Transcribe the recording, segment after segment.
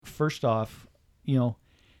first off,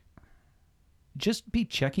 just be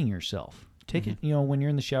checking yourself. Take it, when you're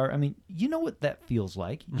in the shower. I mean, you know what that feels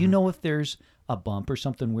like. You know if there's a bump or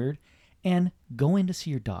something weird, and go in to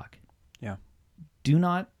see your doc. Yeah. Do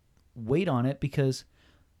not wait on it because,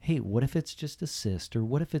 hey, what if it's just a cyst, or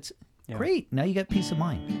what if it's great? Now you got peace of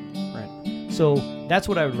mind. Right. So that's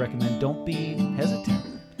what I would recommend. Don't be hesitant.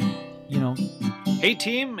 Hey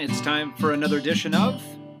team, it's time for another edition of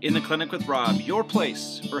In the Clinic with Rob, your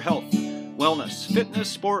place for health, wellness, fitness,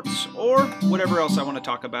 sports, or whatever else I want to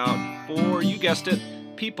talk about for, you guessed it,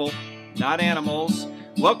 people, not animals.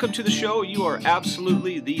 Welcome to the show. You are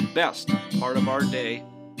absolutely the best part of our day.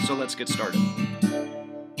 So let's get started.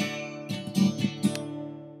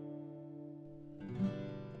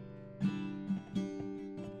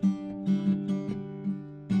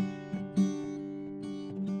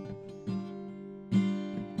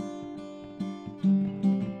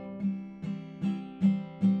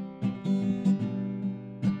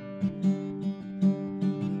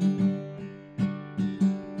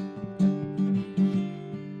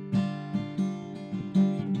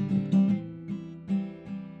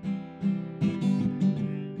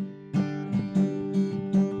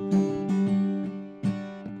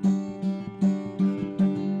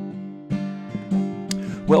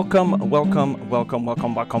 Welcome.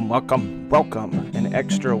 An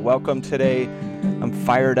extra welcome today. I'm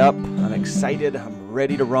fired up. I'm excited. I'm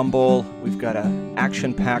ready to rumble. We've got an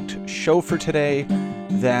action-packed show for today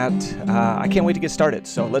that I can't wait to get started.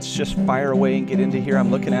 So let's just fire away and get into here.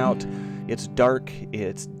 I'm looking out. It's dark.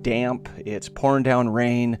 It's damp. It's pouring down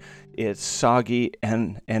rain. It's soggy,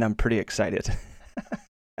 and I'm pretty excited.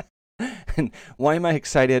 And why am I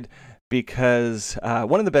excited? Because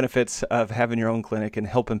one of the benefits of having your own clinic and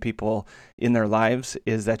helping people in their lives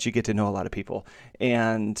is that you get to know a lot of people.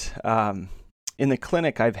 And in the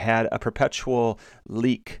clinic, I've had a perpetual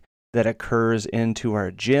leak that occurs into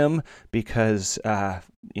our gym because,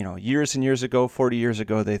 years and years ago, 40 years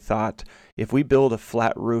ago, they thought if we build a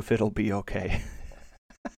flat roof, it'll be okay.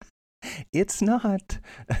 It's not.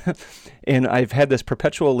 And I've had this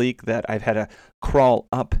perpetual leak that I've had to crawl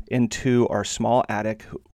up into our small attic,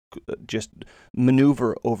 just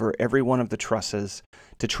maneuver over every one of the trusses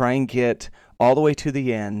to try and get all the way to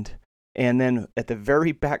the end. And then at the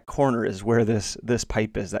very back corner is where this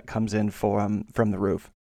pipe is that comes in from the roof.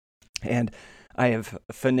 And I have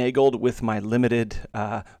finagled with my limited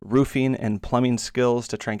roofing and plumbing skills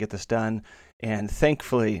to try and get this done. And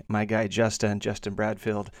thankfully, my guy Justin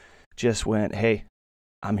Bradfield, just went, hey,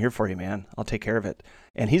 I'm here for you, man. I'll take care of it.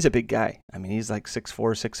 And he's a big guy. I mean, he's like 6'4",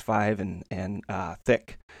 6'5", and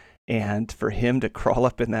thick. And for him to crawl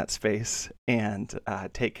up in that space and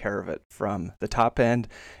take care of it from the top end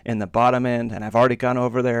and the bottom end, and I've already gone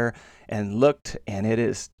over there and looked, and it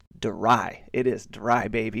is dry. It is dry,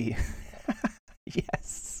 baby.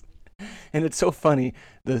 Yes. And it's so funny,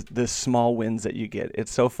 the small wins that you get.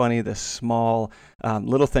 It's so funny, the small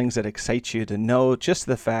little things that excite you to know just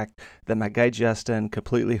the fact that my guy Justin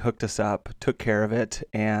completely hooked us up, took care of it,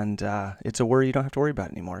 and it's a worry you don't have to worry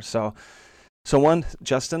about anymore. So one,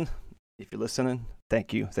 Justin, if you're listening,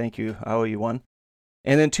 thank you. I owe you one.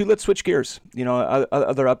 And then two, let's switch gears.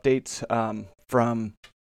 Other updates from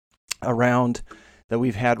around that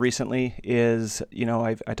we've had recently is,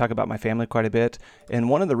 I talk about my family quite a bit. And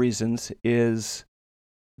one of the reasons is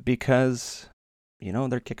because,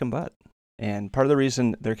 they're kicking butt. And part of the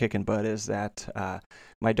reason they're kicking butt is that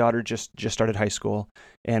my daughter just started high school.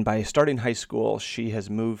 And by starting high school, she has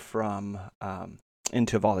moved from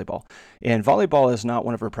into volleyball. And volleyball is not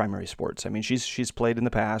one of her primary sports. I mean, she's played in the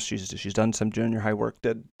past. She's done some junior high work,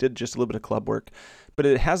 did just a little bit of club work, but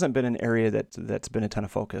it hasn't been an area that's been a ton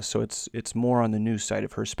of focus. So it's more on the new side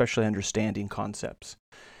of her, especially understanding concepts.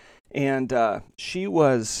 And she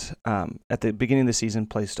was, at the beginning of the season,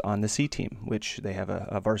 placed on the C team, which they have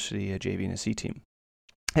a varsity, a JV, and a C team.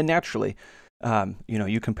 And naturally,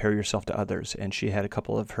 you compare yourself to others. And she had a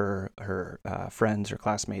couple of her friends or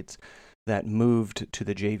classmates that moved to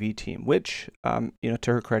the JV team, which, to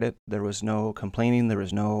her credit, there was no complaining, there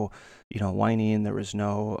was no, whining, there was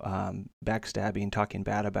no backstabbing, talking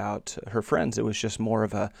bad about her friends. It was just more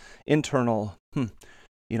of a internal,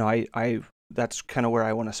 that's kind of where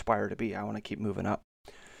I want to aspire to be. I want to keep moving up.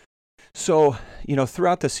 So,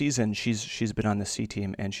 throughout the season, she's been on the C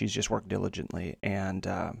team and she's just worked diligently. And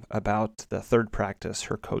about the third practice,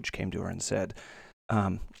 her coach came to her and said,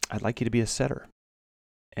 I'd like you to be a setter.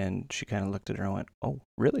 And she kind of looked at her and went, oh,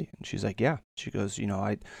 really? And she's like, yeah. She goes, you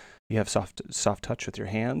have soft touch with your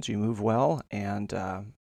hands. You move well, and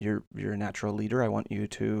you're a natural leader. I want you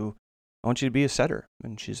to be a setter.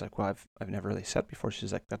 And she's like, well, I've never really set before.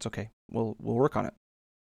 She's like, that's okay. We'll work on it.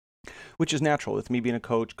 which is natural with me being a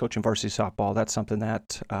coach, coaching varsity softball. That's something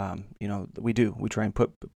that, we do. We try and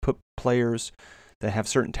put players that have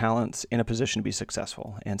certain talents in a position to be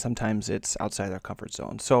successful. And sometimes it's outside their comfort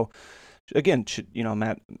zone. So again,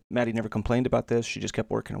 Maddie never complained about this. She just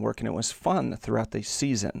kept working and working. It was fun throughout the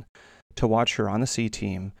season to watch her on the C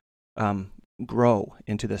team grow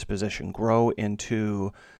into this position, grow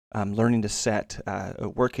into learning to set,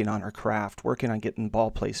 working on her craft, working on getting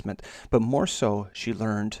ball placement. But more so, she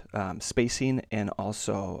learned spacing and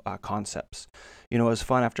also concepts. It was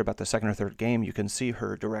fun after about the second or third game. You can see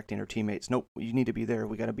her directing her teammates. Nope, you need to be there.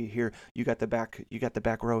 We got to be here. You got the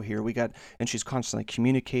back row here. And she's constantly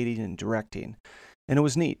communicating and directing, and it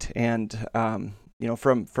was neat. And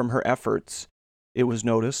from her efforts, it was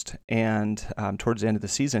noticed. And towards the end of the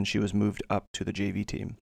season, she was moved up to the JV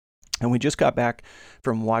team. And we just got back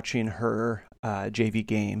from watching her JV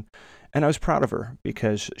game, and I was proud of her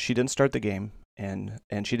because she didn't start the game, and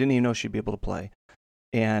she didn't even know she'd be able to play.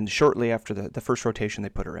 And shortly after the first rotation, they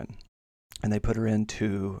put her in, and they put her in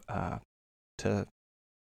to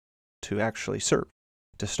actually serve,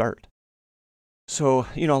 to start. So,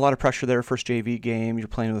 a lot of pressure there. First JV game, you're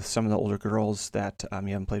playing with some of the older girls that you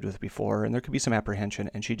haven't played with before, and there could be some apprehension.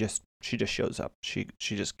 And she just shows up. She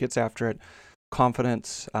just gets after it.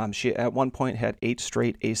 Confidence. She at one point had 8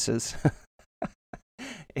 straight aces,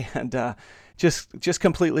 and just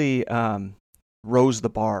completely rose the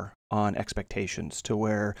bar on expectations to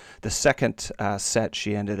where the second set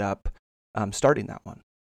she ended up starting that one.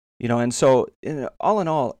 And so all in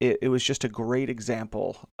all, it was just a great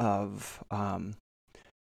example of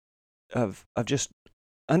just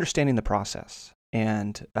understanding the process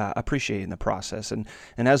and appreciating the process. And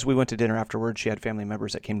as we went to dinner afterwards, she had family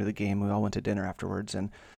members that came to the game. We all went to dinner afterwards. And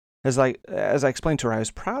as I explained to her, I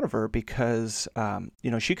was proud of her because,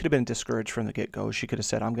 she could have been discouraged from the get-go. She could have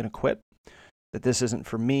said, I'm going to quit, that this isn't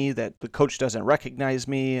for me, that the coach doesn't recognize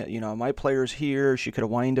me, my player's here. She could have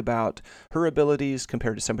whined about her abilities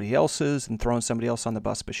compared to somebody else's and thrown somebody else on the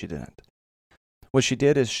bus, but she didn't. What she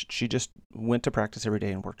did is she just went to practice every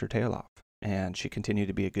day and worked her tail off. And she continued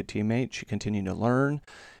to be a good teammate. She continued to learn,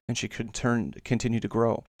 and she continued to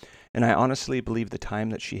grow. And I honestly believe the time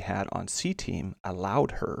that she had on C team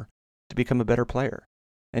allowed her to become a better player.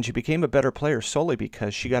 And she became a better player solely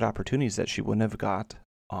because she got opportunities that she wouldn't have got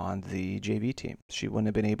on the JV team. She wouldn't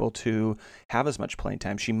have been able to have as much playing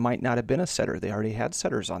time. She might not have been a setter. They already had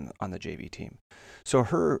setters on the JV team. So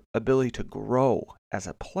her ability to grow as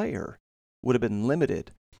a player would have been limited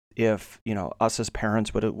if, us as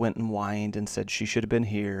parents would have went and whined and said she should have been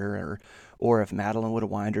here, or if Madeline would have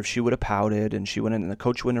whined, or if she would have pouted and and the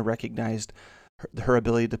coach wouldn't have recognized her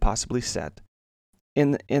ability to possibly set.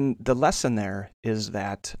 In the lesson there is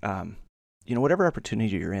that, whatever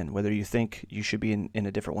opportunity you're in, whether you think you should be in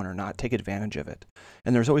a different one or not, take advantage of it.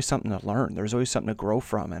 And there's always something to learn. There's always something to grow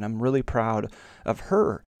from. And I'm really proud of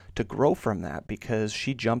her to grow from that because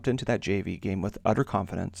she jumped into that JV game with utter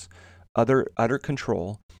confidence, utter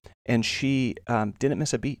control, and she didn't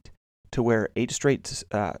miss a beat to where 8 straight,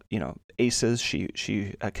 aces.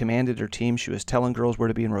 She commanded her team. She was telling girls where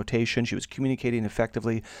to be in rotation. She was communicating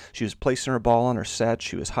effectively. She was placing her ball on her set.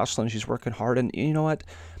 She was hustling. She's working hard. And you know what?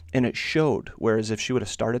 And it showed. Whereas if she would have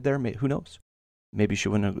started there, who knows? Maybe she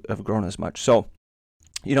wouldn't have grown as much. So,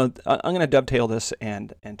 I'm going to dovetail this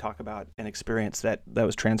and talk about an experience that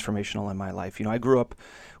was transformational in my life. I grew up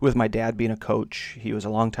with my dad being a coach. He was a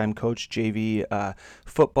longtime coach, JV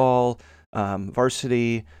football,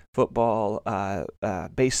 varsity football,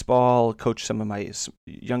 baseball, coached some of my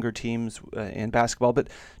younger teams in basketball, but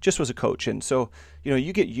just was a coach. And so,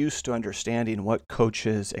 you get used to understanding what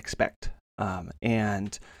coaches expect.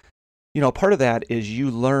 And part of that is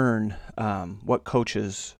you learn what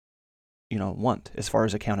coaches want as far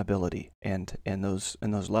as accountability and those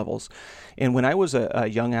levels. And when I was a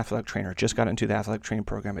young athletic trainer, just got into the athletic training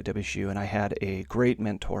program at WSU, and I had a great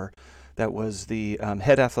mentor that was the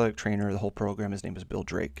head athletic trainer of the whole program. His name was Bill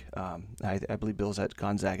Drake. I believe Bill's at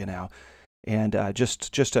Gonzaga now. And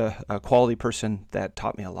just a quality person that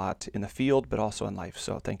taught me a lot in the field, but also in life.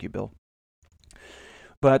 So thank you, Bill.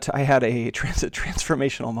 But I had a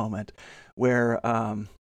transformational moment where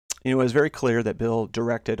it was very clear that Bill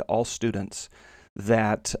directed all students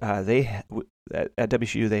that at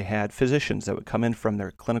WSU they had physicians that would come in from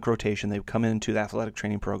their clinic rotation. They would come into the athletic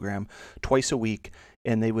training program twice a week,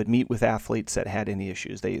 and they would meet with athletes that had any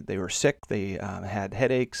issues. They were sick, they had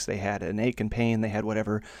headaches, they had an ache and pain, they had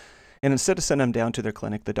whatever. And instead of sending them down to their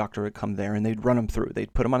clinic, the doctor would come there and they'd run them through.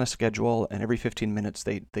 They'd put them on a schedule, and every 15 minutes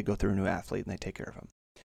they'd go through a new athlete and they'd take care of them.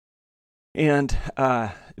 And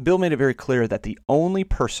Bill made it very clear that the only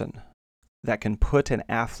person that can put an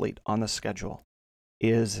athlete on the schedule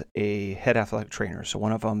is a head athletic trainer. So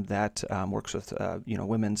one of them that works with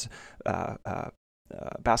women's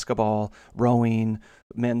basketball, rowing,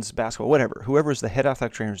 men's basketball, whatever. Whoever's the head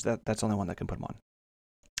athletic trainers, that's the only one that can put them on.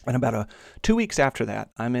 And about 2 weeks after that,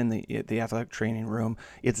 I'm in the athletic training room.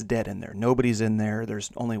 It's dead in there. Nobody's in there. There's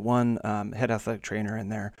only one head athletic trainer in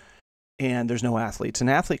there, and there's no athletes. An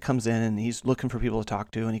athlete comes in, and he's looking for people to talk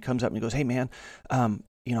to, and he comes up and he goes, "Hey, man, I'm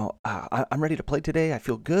ready to play today. I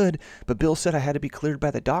feel good, but Bill said I had to be cleared by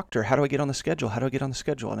the doctor. How do I get on the schedule? How do I get on the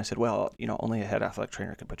schedule?" And I said, "Well, only a head athletic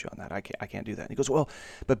trainer can put you on that. I can't do that." And he goes, "Well,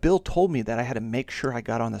 but Bill told me that I had to make sure I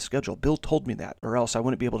got on the schedule. Bill told me that, or else I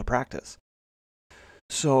wouldn't be able to practice."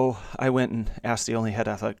 So I went and asked the only head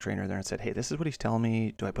athletic trainer there and said, "Hey, this is what he's telling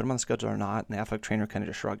me. Do I put him on the schedule or not?" And the athletic trainer kind of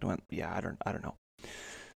just shrugged and went, "Yeah, I don't know."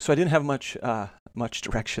 So I didn't have much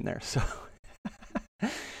direction there. So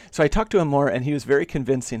I talked to him more, and he was very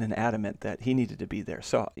convincing and adamant that he needed to be there.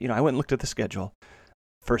 So I went and looked at the schedule.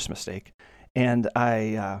 First mistake. And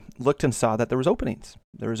I looked and saw that there was openings.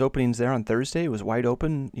 There was openings there on Thursday. It was wide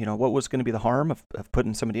open. What was going to be the harm of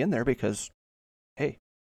putting somebody in there? Because, hey,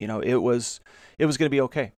 it was going to be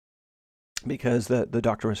okay, because the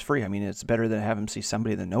doctor was free. I mean, it's better to have him see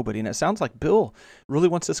somebody than nobody. And it sounds like Bill really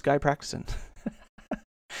wants this guy practicing.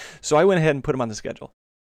 So I went ahead and put him on the schedule.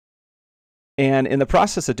 And in the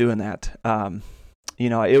process of doing that, I think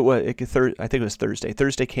it was Thursday.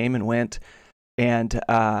 Thursday came and went, and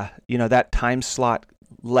that time slot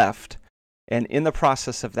left. And in the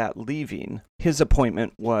process of that leaving, his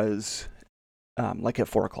appointment was like at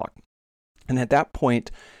 4:00. And at that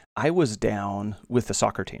point, I was down with the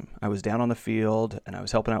soccer team. I was down on the field, and I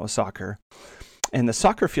was helping out with soccer. And the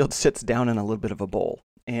soccer field sits down in a little bit of a bowl.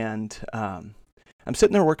 And I'm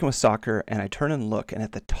sitting there working with soccer, and I turn and look, and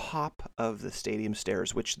at the top of the stadium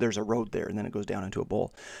stairs, which there's a road there, and then it goes down into a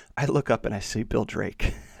bowl, I look up and I see Bill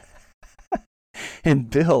Drake. And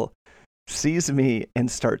Bill sees me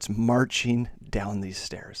and starts marching down these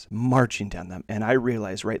stairs, marching down them. And I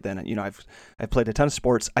realized right then, I've played a ton of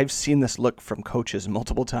sports. I've seen this look from coaches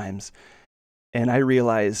multiple times. And I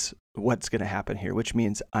realize what's going to happen here, which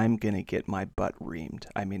means I'm going to get my butt reamed.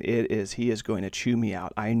 I mean, he is going to chew me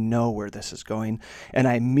out. I know where this is going. And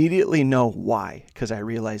I immediately know why, because I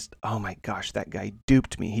realized, oh my gosh, that guy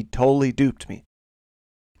duped me. He totally duped me.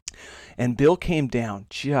 And Bill came down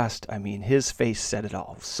his face said it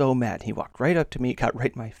all. So mad. He walked right up to me, got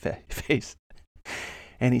right in my face.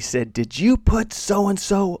 And he said, "Did you put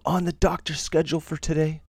so-and-so on the doctor's schedule for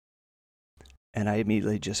today?" And I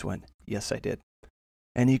immediately just went, "Yes, I did."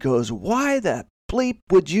 And he goes, "Why the bleep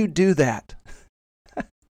would you do that?"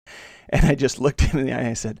 And I just looked him in the eye and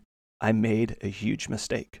I said, "I made a huge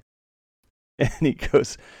mistake." And he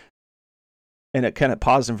goes, and it kind of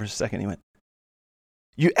paused him for a second. He went,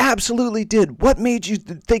 "You absolutely did. What made you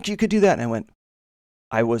think you could do that?" And I went,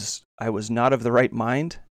 I was not of the right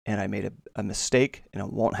mind, and I made a mistake, and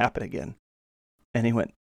it won't happen again." And he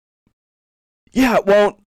went, "Yeah, it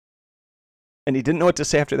won't." And he didn't know what to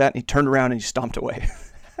say after that, and he turned around and he stomped away.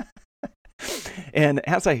 And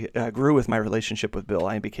as I grew with my relationship with Bill,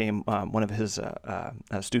 I became one of his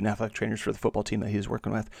student athletic trainers for the football team that he was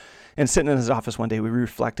working with. And sitting in his office one day, we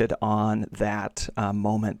reflected on that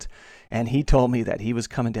moment. And he told me that he was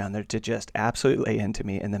coming down there to just absolutely lay into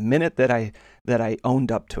me. And the minute that I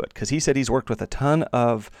owned up to it, because he said he's worked with a ton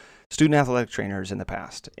of student athletic trainers in the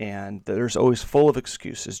past, and there's always full of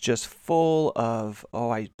excuses, just full of, "Oh,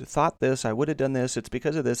 I thought this, I would have done this, it's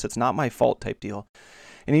because of this, it's not my fault" type deal.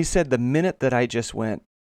 And he said the minute that I just went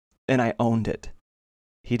and I owned it,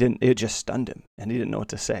 it just stunned him, and he didn't know what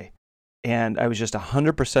to say. And I was just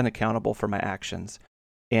 100% accountable for my actions.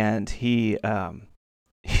 And he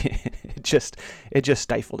it just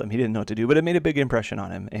stifled him. He didn't know what to do, but it made a big impression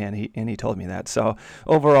on him, and he told me that. So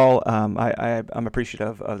overall, I'm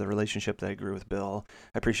appreciative of the relationship that I grew with Bill.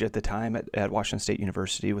 I appreciate the time at Washington State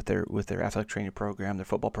University with their athletic training program, their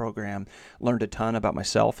football program. Learned a ton about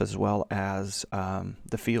myself as well as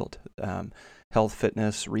the field, health,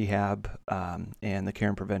 fitness, rehab, and the care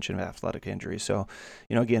and prevention of athletic injuries. So,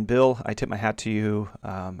 again, Bill, I tip my hat to you.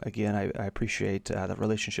 Again, I appreciate the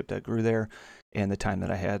relationship that grew there, and the time that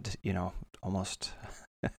I had, almost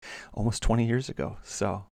 20 years ago.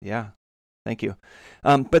 So, yeah, thank you.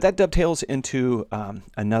 But that dovetails into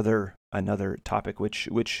another topic,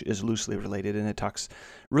 which is loosely related, and it talks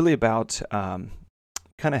really about kind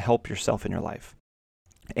of help yourself in your life.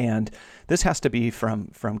 And this has to be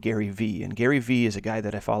from Gary Vee. And Gary Vee is a guy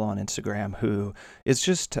that I follow on Instagram who is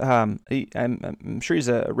just, I'm sure he's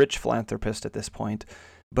a rich philanthropist at this point,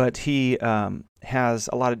 but he has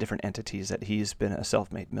a lot of different entities that he's been a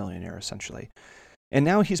self-made millionaire, essentially. And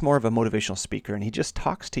now he's more of a motivational speaker, and he just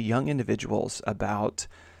talks to young individuals about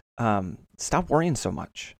stop worrying so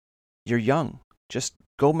much. You're young. Just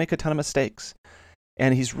go make a ton of mistakes.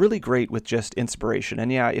 And he's really great with just inspiration.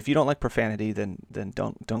 And yeah, if you don't like profanity, then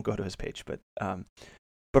don't go to his page. But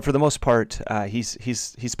for the most part,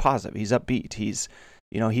 he's positive. He's upbeat. He's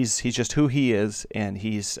just who he is, and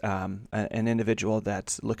he's an individual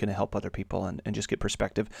that's looking to help other people and just get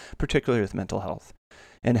perspective, particularly with mental health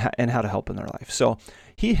and how to help in their life. So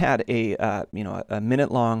he had a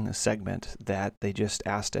minute-long segment that they just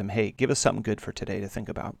asked him, hey, give us something good for today to think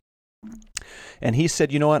about. And he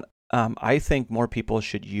said, you know what? I think more people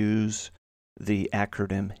should use the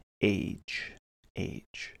acronym AGE.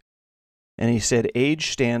 AGE. And he said AGE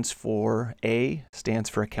stands for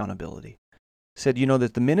accountability. He said,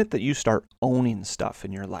 that the minute that you start owning stuff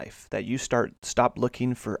in your life, that you stop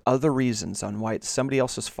looking for other reasons on why it's somebody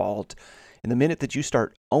else's fault, and the minute that you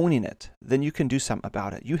start owning it, then you can do something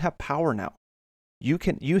about it. You have power now.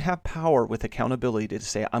 You have power with accountability to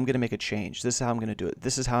say, I'm going to make a change. This is how I'm going to do it.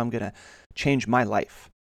 This is how I'm going to change my life.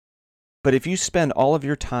 But if you spend all of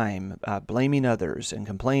your time blaming others and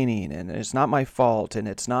complaining, and it's not my fault, and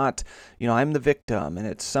it's not, I'm the victim, and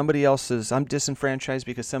it's somebody else's, I'm disenfranchised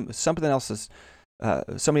because somebody else's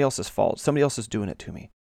fault, somebody else is doing it to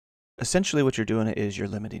me. Essentially what you're doing is you're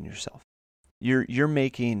limiting yourself. You're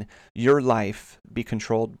making your life be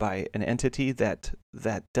controlled by an entity that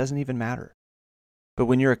doesn't even matter. But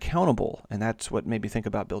when you're accountable, and that's what made me think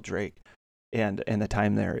about Bill Drake, and the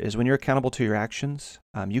time there is when you're accountable to your actions,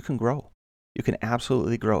 you can grow. You can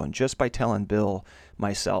absolutely grow. And just by telling Bill,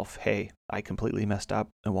 myself, hey, I completely messed up,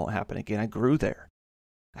 it won't happen again, I grew there.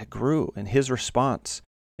 I grew. And his response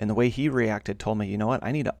and the way he reacted told me, you know what?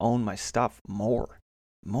 I need to own my stuff more.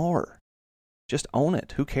 Just own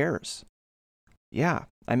it. Who cares? Yeah,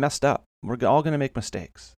 I messed up. We're all going to make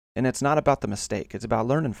mistakes. And it's not about the mistake. It's about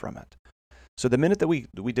learning from it. So the minute that we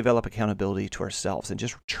develop accountability to ourselves and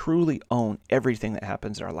just truly own everything that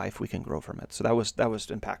happens in our life, we can grow from it. So that was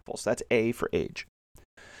impactful. So that's A for AGE.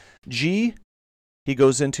 G, he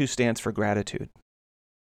goes into, stands for gratitude.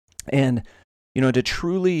 And, to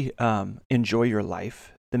truly enjoy your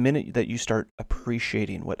life, the minute that you start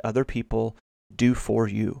appreciating what other people do for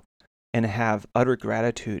you and have utter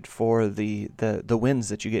gratitude for the wins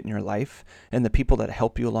that you get in your life and the people that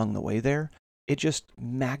help you along the way there, it just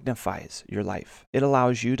magnifies your life. It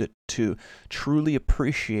allows you to truly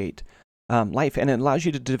appreciate life, and it allows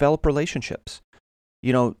you to develop relationships.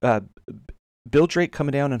 Bill Drake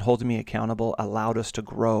coming down and holding me accountable allowed us to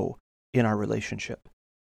grow in our relationship.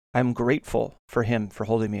 I'm grateful for him for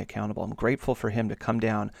holding me accountable. I'm grateful for him to come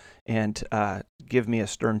down and give me a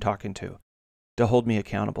stern talking to hold me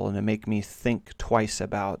accountable and to make me think twice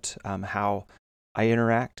about how I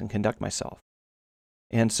interact and conduct myself.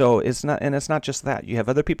 And so it's not just that. You have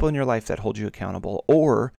other people in your life that hold you accountable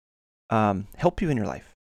or help you in your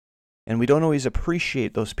life. And we don't always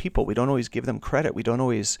appreciate those people. We don't always give them credit. We don't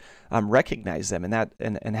always recognize them.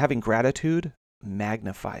 And having gratitude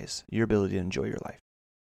magnifies your ability to enjoy your life.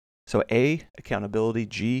 So A, accountability,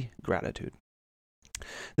 G, gratitude.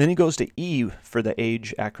 Then he goes to E for the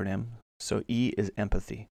AGE acronym. So E is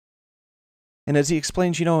empathy. And as he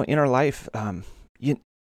explains, in our life, a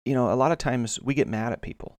lot of times we get mad at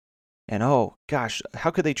people and, oh gosh,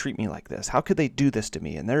 how could they treat me like this? How could they do this to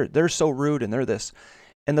me? And they're so rude and they're this.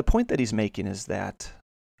 And the point that he's making is that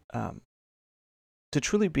to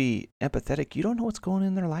truly be empathetic, you don't know what's going on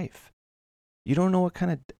in their life. You don't know what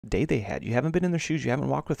kind of day they had. You haven't been in their shoes. You haven't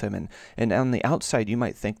walked with them. And on the outside, you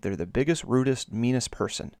might think they're the biggest, rudest, meanest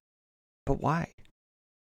person. But why?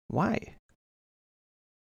 Why?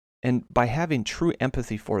 And by having true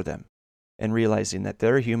empathy for them, and realizing that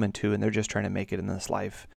they're human too, and they're just trying to make it in this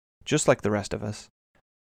life, just like the rest of us.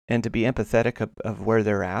 And to be empathetic of where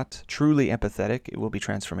they're at, truly empathetic, it will be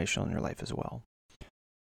transformational in your life as well.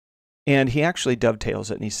 And he actually dovetails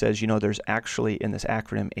it, and he says, there's actually, in this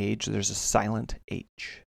acronym AGE, there's a silent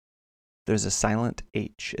H. There's a silent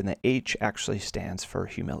H, and the H actually stands for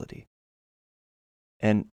humility.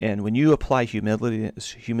 And when you apply humility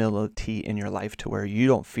in your life to where you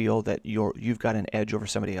don't feel that you've got an edge over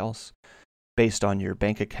somebody else, based on your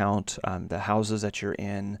bank account, the houses that you're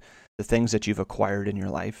in, the things that you've acquired in your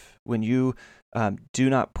life, when you do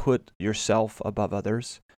not put yourself above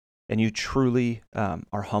others and you truly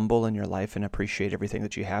are humble in your life and appreciate everything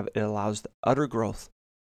that you have, it allows the utter growth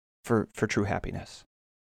for true happiness.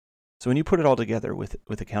 So when you put it all together with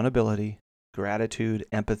accountability, gratitude,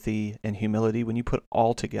 empathy, and humility, when you put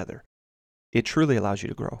all together, it truly allows you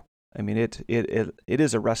to grow. I mean, it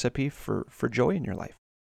is a recipe for joy in your life.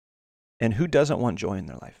 And who doesn't want joy in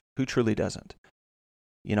their life? Who truly doesn't?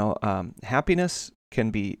 Happiness can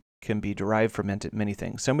be derived from many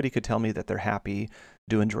things. Somebody could tell me that they're happy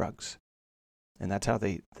doing drugs, and that's how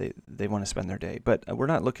they want to spend their day. But we're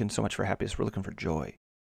not looking so much for happiness. We're looking for joy.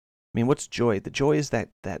 I mean, what's joy? The joy is that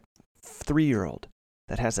 3-year-old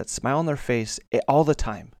that has that smile on their face all the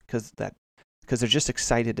time because they're just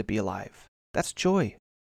excited to be alive. That's joy.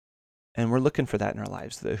 And we're looking for that in our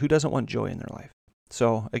lives. Who doesn't want joy in their life?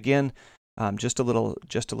 So again, just a little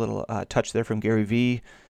touch there from Gary V.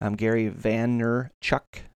 Gary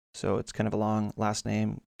Vaynerchuk. So it's kind of a long last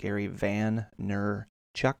name, Gary Vaynerchuk.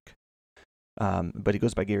 But he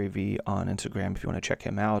goes by Gary V on Instagram if you want to check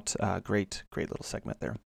him out. Great little segment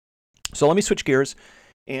there. So let me switch gears,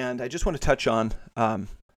 and I just want to touch on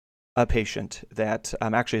a patient that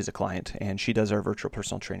actually is a client, and she does our virtual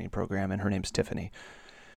personal training program, and her name's Tiffany.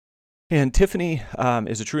 And Tiffany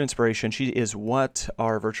is a true inspiration. She is what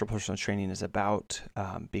our virtual personal training is about,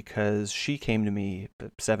 because she came to me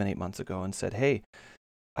 7-8 months ago and said, hey,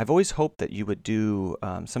 I've always hoped that you would do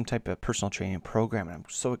some type of personal training program, and I'm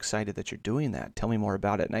so excited that you're doing that. Tell me more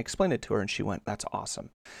about it. And I explained it to her, and she went, that's awesome.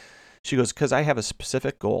 She goes, because I have a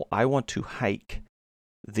specific goal. I want to hike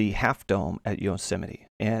the Half Dome at Yosemite.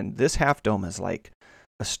 And this Half Dome is like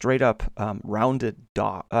a straight up rounded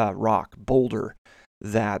rock boulder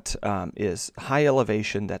that is high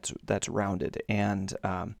elevation, that's rounded. And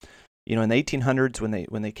in the 1800s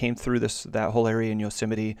when they came through that whole area in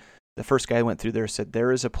Yosemite, the first guy who went through there said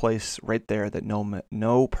there is a place right there that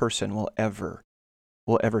no person will ever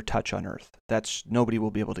touch on Earth. Nobody will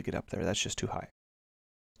be able to get up there. That's just too high.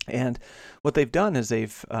 And what they've done is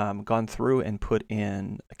they've gone through and put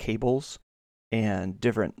in cables and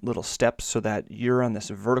different little steps so that you're on this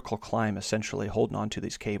vertical climb, essentially holding on to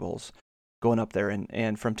these cables, going up there.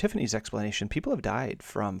 And from Tiffany's explanation, people have died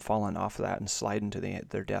from falling off of that and sliding to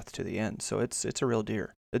their death to the end. So it's a real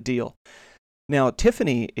deal. Now,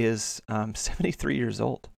 Tiffany is 73 years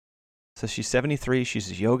old. So she's 73. She's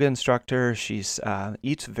a yoga instructor. She's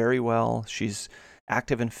eats very well. She's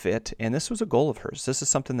active and fit, and this was a goal of hers. This is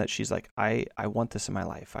something that she's like, I want this in my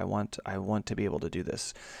life. I want to be able to do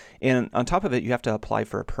this. And on top of it, you have to apply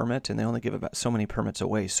for a permit, and they only give about so many permits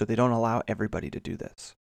away, so they don't allow everybody to do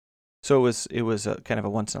this. So it was a kind of a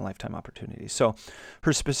once in a lifetime opportunity. So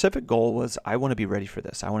her specific goal was, I want to be ready for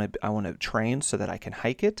this. I want to train so that I can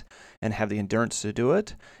hike it and have the endurance to do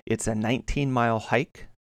it. It's a 19-mile hike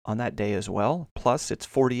on that day as well. Plus, it's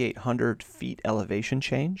 4,800 feet elevation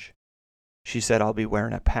change. She said, I'll be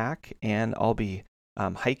wearing a pack, and I'll be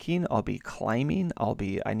hiking, I'll be climbing,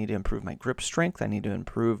 I need to improve my grip strength, I need to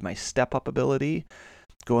improve my step-up ability,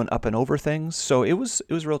 going up and over things. So it was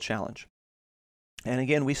a real challenge. And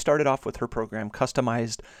again, we started off with her program,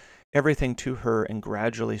 customized everything to her, and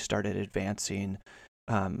gradually started advancing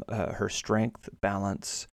her strength,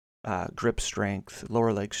 balance, grip strength,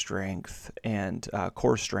 lower leg strength, and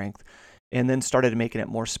core strength. And then started making it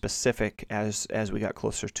more specific as we got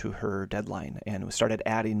closer to her deadline. And we started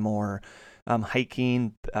adding more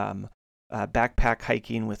hiking, backpack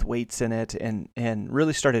hiking with weights in it, and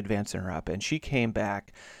really started advancing her up. And she came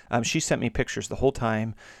back. She sent me pictures the whole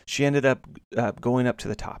time. She ended up going up to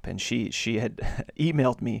the top. And she had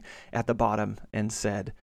emailed me at the bottom and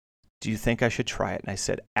said, do you think I should try it? And I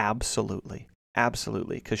said, absolutely.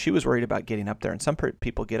 Absolutely. Because she was worried about getting up there. And some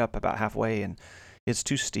people get up about halfway and it's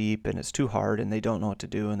too steep and it's too hard and they don't know what to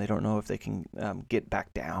do and they don't know if they can get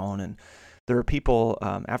back down. And there are people,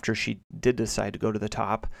 after she did decide to go to the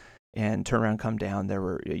top and turn around, come down, there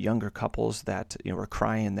were younger couples that were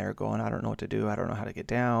crying there going, I don't know what to do. I don't know how to get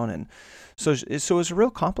down. And so it was a real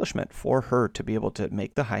accomplishment for her to be able to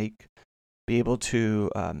make the hike, be able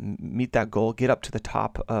to meet that goal, get up to the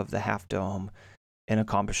top of the Half Dome, an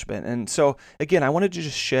accomplishment. And so again, I wanted to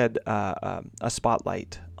just shed a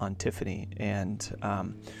spotlight on Tiffany, and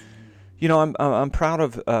I'm proud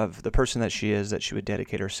of the person that she is, that she would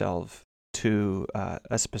dedicate herself to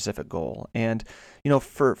a specific goal. And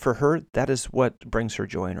for her, that is what brings her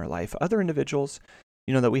joy in her life. Other individuals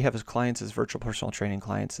that we have as clients, as virtual personal training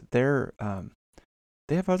clients, they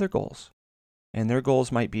have other goals. And their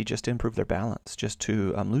goals might be just to improve their balance, just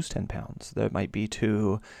to lose 10 pounds. That might be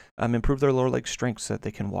to improve their lower leg strength so that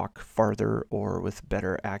they can walk farther or with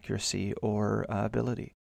better accuracy or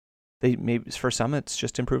ability. For some, it's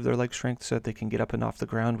just improve their leg strength so that they can get up and off the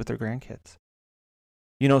ground with their grandkids.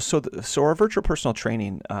 So our virtual personal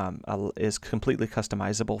training is completely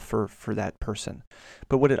customizable for that person.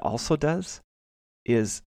 But what it also does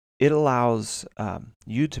is it allows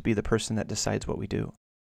you to be the person that decides what we do.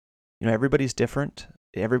 Everybody's different.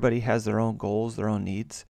 Everybody has their own goals, their own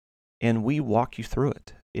needs, and we walk you through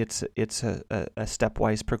it. It's a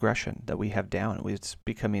stepwise progression that we have down. It's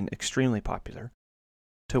becoming extremely popular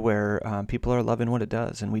to where people are loving what it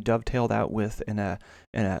does. And we dovetail that with a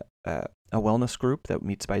wellness group that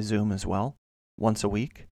meets by Zoom as well, once a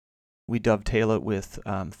week. We dovetail it with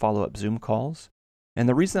follow-up Zoom calls. And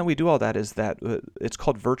the reason that we do all that is that it's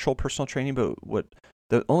called virtual personal training, but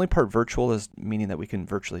the only part virtual is meaning that we can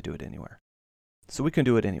virtually do it anywhere. So we can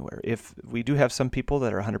do it anywhere. If we do have some people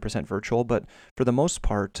that are 100% virtual, but for the most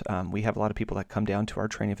part, we have a lot of people that come down to our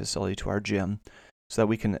training facility, to our gym, so that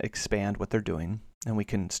we can expand what they're doing and we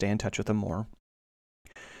can stay in touch with them more.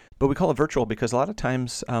 But we call it virtual because a lot of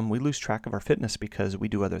times we lose track of our fitness because we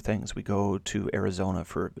do other things. We go to Arizona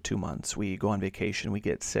for 2 months. We go on vacation. We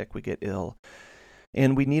get sick. We get ill.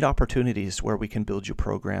 And we need opportunities where we can build you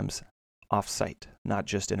programs off-site, not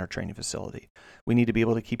just in our training facility. We need to be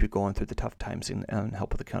able to keep you going through the tough times and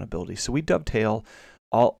help with accountability. So we dovetail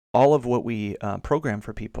all of what we program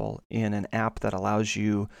for people in an app that allows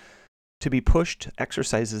you to be pushed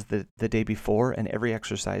exercises the day before, and every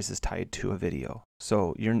exercise is tied to a video.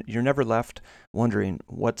 So you're never left wondering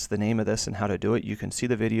what's the name of this and how to do it. You can see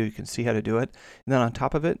the video, you can see how to do it. And then on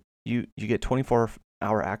top of it, you get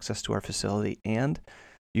 24-hour access to our facility, and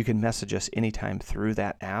you can message us anytime through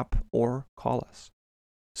that app or call us.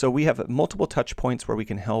 So we have multiple touch points where we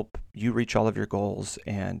can help you reach all of your goals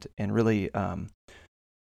and really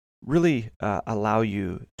allow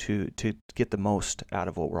you to get the most out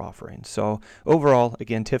of what we're offering. So overall,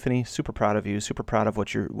 again, Tiffany, super proud of you, super proud of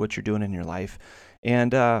what you're doing in your life.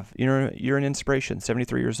 And you're an inspiration.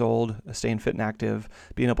 73 years old, staying fit and active,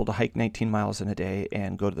 being able to hike 19 miles in a day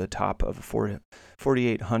and go to the top of a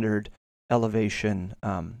 4,800 elevation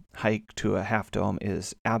hike to a half dome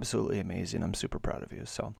is absolutely amazing. I'm super proud of you.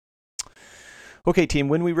 So, okay, team,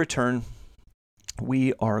 when we return,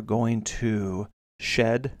 we are going to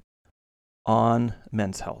shed on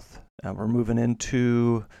men's health. We're moving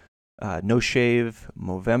into No Shave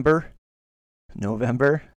November.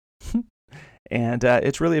 And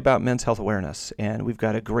it's really about men's health awareness. And we've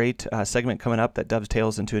got a great segment coming up that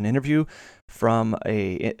dovetails into an interview from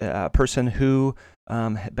a person who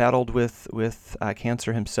battled with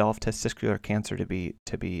cancer himself, testicular cancer to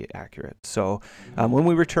be accurate. So when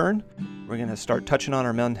we return, we're going to start touching on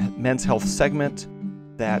our men's health segment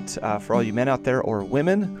that for all you men out there or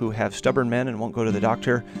women who have stubborn men and won't go to the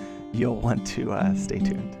doctor, you'll want to stay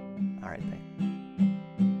tuned. All right, thanks.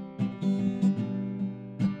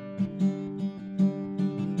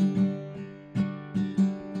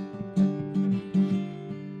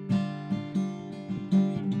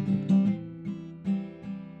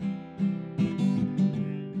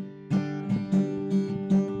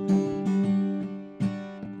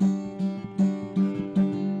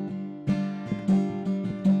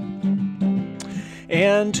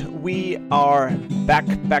 And we are back.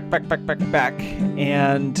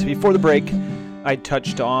 And before the break, I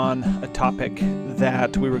touched on a topic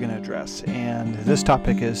that we were going to address. And this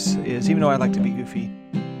topic is even though I like to be goofy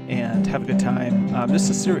and have a good time, this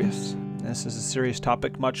is serious. This is a serious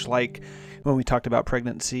topic, much like when we talked about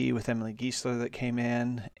pregnancy with Emily Giesler that came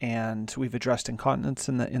in, and we've addressed incontinence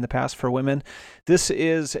in the past for women. This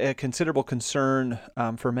is a considerable concern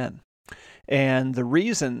for men. And the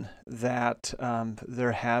reason that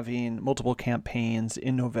they're having multiple campaigns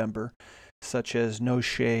in November, such as No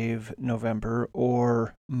Shave November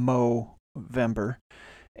or Movember,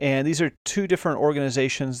 and these are two different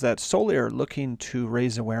organizations that solely are looking to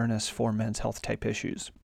raise awareness for men's health type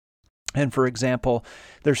issues. And for example,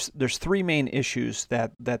 there's three main issues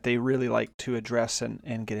that they really like to address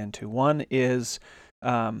and get into. One is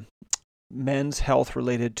men's health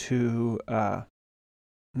related to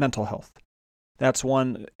mental health. That's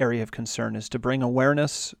one area of concern, is to bring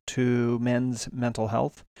awareness to men's mental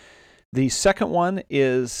health. The second one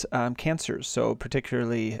is cancers, so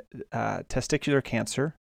particularly testicular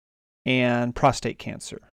cancer and prostate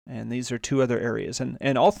cancer. And these are two other areas.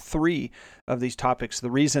 And all three of these topics, the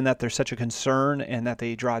reason that they're such a concern and that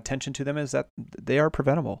they draw attention to them is that they are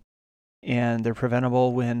preventable. And they're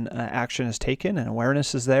preventable when action is taken and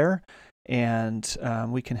awareness is there. And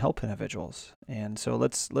we can help individuals. And so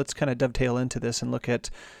let's kind of dovetail into this and look at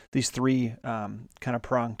these three kind of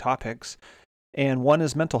pronged topics. And one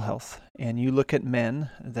is mental health. And you look at men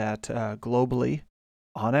that globally,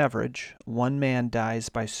 on average, one man dies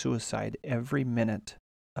by suicide every minute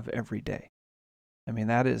of every day. I mean,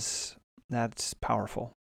 that's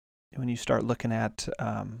powerful. When you start looking at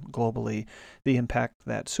globally the impact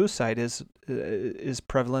that suicide is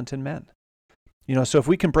prevalent in men. You know, so if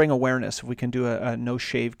we can bring awareness, if we can do a no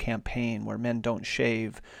shave campaign where men don't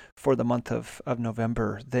shave for the month of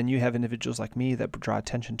November, then you have individuals like me that draw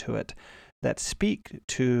attention to it, that speak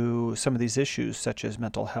to some of these issues such as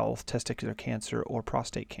mental health, testicular cancer, or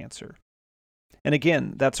prostate cancer. And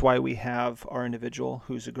again, that's why we have our individual,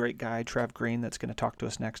 who's a great guy, Trav Green, that's going to talk to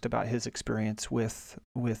us next about his experience with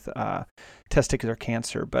testicular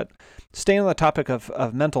cancer. But staying on the topic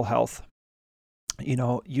of mental health,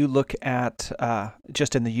 you look at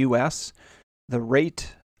just in the U.S., the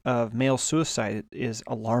rate of male suicide is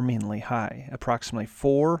alarmingly high. Approximately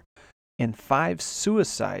 4 in 5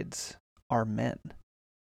 suicides are men.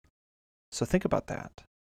 So think about that.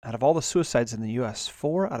 Out of all the suicides in the U.S.,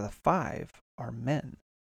 4 out of the 5 are men.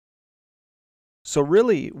 So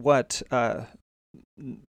really what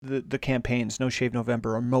the campaigns, No Shave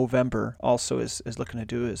November or Movember, also is looking to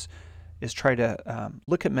do is try to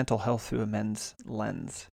look at mental health through a men's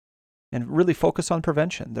lens and really focus on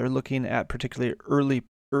prevention. They're looking at particularly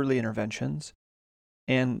early interventions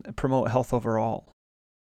and promote health overall.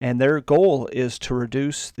 And their goal is to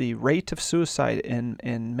reduce the rate of suicide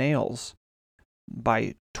in males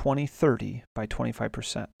by 2030 by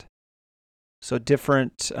 25%. So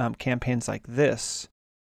different campaigns like this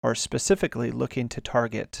are specifically looking to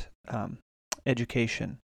target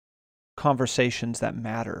education, conversations that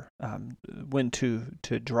matter, when to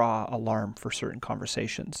draw alarm for certain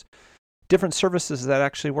conversations, different services that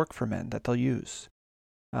actually work for men that they'll use.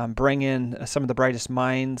 Bring in some of the brightest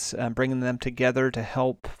minds, bringing them together to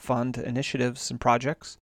help fund initiatives and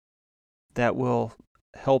projects that will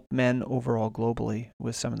help men overall globally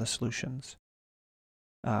with some of the solutions.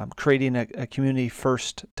 Creating a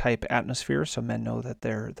community-first type atmosphere so men know that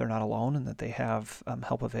they're not alone and that they have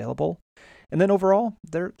help available. And then overall,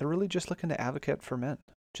 they're really just looking to advocate for men.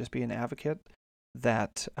 Just be an advocate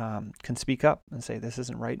that can speak up and say this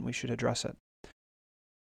isn't right and we should address it.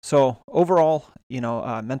 So overall,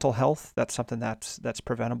 mental health, that's something that's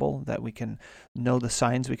preventable, that we can know the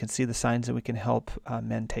signs, we can see the signs, and we can help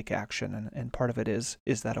men take action. And part of it is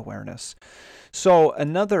that awareness. So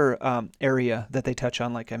another area that they touch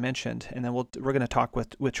on, like I mentioned, and then we're going to talk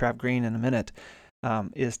with Trav Green in a minute,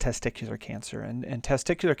 is testicular cancer. And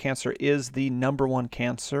testicular cancer is the number one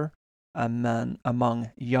cancer among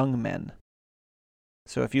young men.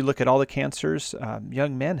 So if you look at all the cancers,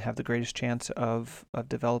 young men have the greatest chance of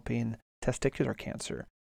developing testicular cancer.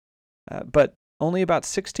 But only about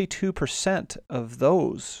 62% of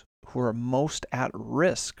those who are most at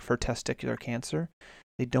risk for testicular cancer,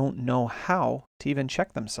 they don't know how to even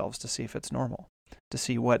check themselves to see if it's normal, to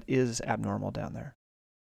see what is abnormal down there.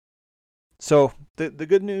 So the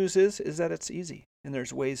good news is that it's easy, and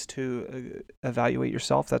there's ways to evaluate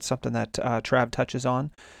yourself. That's something that Trav touches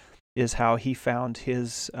on, is how he found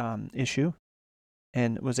his issue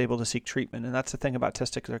and was able to seek treatment. And that's the thing about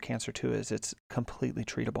testicular cancer too, is it's completely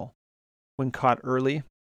treatable. When caught early,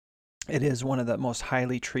 it is one of the most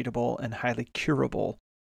highly treatable and highly curable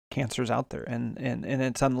cancers out there. And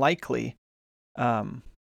it's unlikely that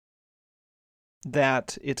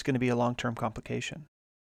it's going to be a long-term complication.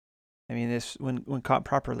 I mean, when caught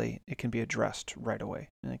properly, it can be addressed right away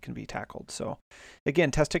and it can be tackled. So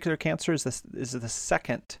again, testicular cancer is the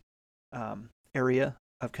second area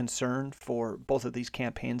of concern for both of these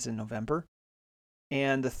campaigns in November.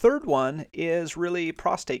 And the third one is really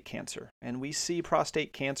prostate cancer. And we see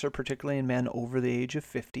prostate cancer, particularly in men over the age of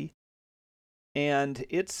 50. And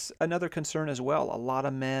it's another concern as well. A lot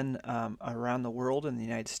of men around the world, in the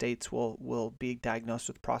United States, will be diagnosed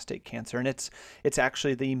with prostate cancer. And it's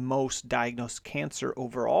actually the most diagnosed cancer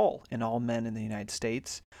overall in all men in the United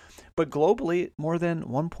States. But globally, more than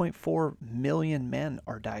 1.4 million men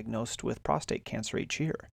are diagnosed with prostate cancer each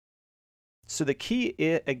year. So the key,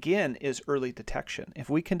 again, is early detection. If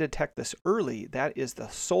we can detect this early, that is the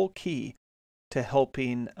sole key to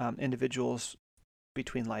helping individuals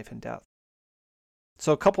between life and death.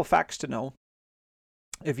 So a couple facts to know.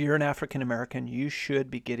 If you're an African American, you should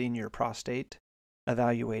be getting your prostate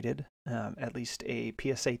evaluated, at least a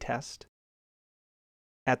PSA test,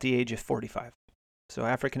 at the age of 45. So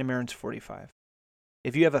African Americans, 45.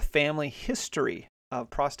 If you have a family history of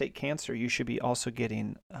prostate cancer, you should be also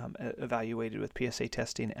getting evaluated with PSA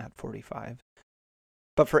testing at 45.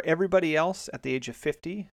 But for everybody else at the age of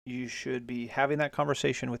 50, you should be having that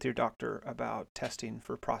conversation with your doctor about testing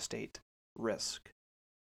for prostate risk.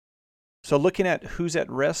 So looking at who's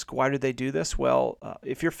at risk, why do they do this? Well,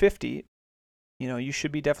 if you're 50, you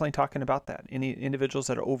should be definitely talking about that. Any individuals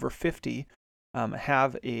that are over 50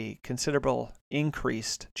 have a considerable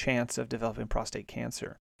increased chance of developing prostate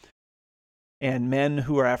cancer. And men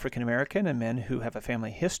who are African American and men who have a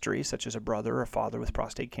family history, such as a brother or father with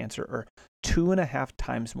prostate cancer, are 2.5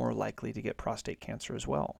 times more likely to get prostate cancer as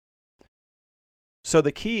well. So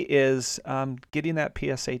the key is getting that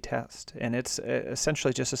PSA test, and it's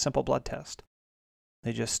essentially just a simple blood test.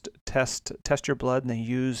 They just test your blood, and they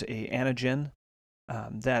use a antigen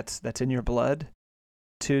that's in your blood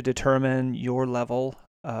to determine your level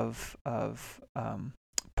of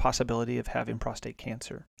possibility of having prostate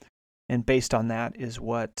cancer. And based on that is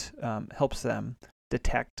what helps them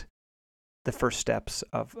detect the first steps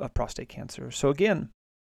of prostate cancer. So again,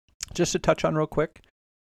 just to touch on real quick,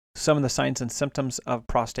 some of the signs and symptoms of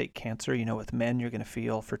prostate cancer. With men, you're going to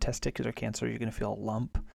feel, for testicular cancer, you're going to feel a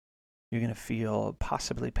lump. You're going to feel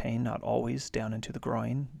possibly pain, not always, down into the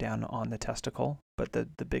groin, down on the testicle. But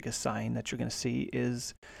the biggest sign that you're going to see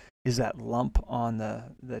is that lump on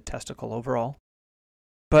the testicle overall.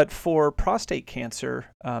 But for prostate cancer,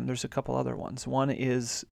 there's a couple other ones. One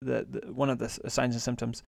is one of the signs and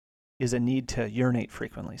symptoms is a need to urinate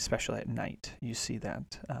frequently, especially at night. You see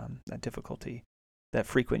that difficulty, that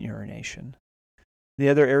frequent urination. The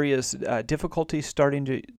other area is difficulty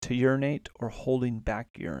starting to urinate or holding back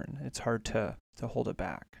urine. It's hard to hold it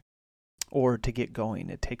back or to get going.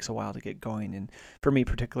 It takes a while to get going. And for me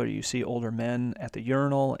particularly, you see older men at the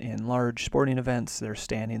urinal in large sporting events. They're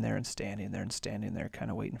standing there and standing there and standing there, kind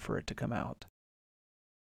of waiting for it to come out.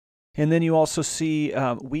 And then you also see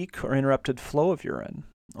weak or interrupted flow of urine,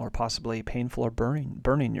 or possibly painful or burning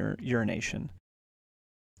urination.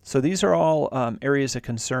 So these are all areas of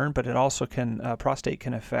concern, but it also prostate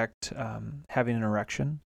can affect having an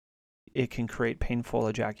erection. It can create painful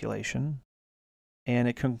ejaculation, and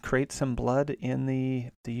it can create some blood in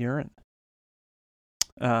the urine.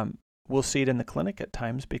 We'll see it in the clinic at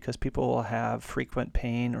times because people will have frequent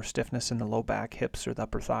pain or stiffness in the low back, hips, or the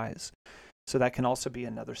upper thighs. So that can also be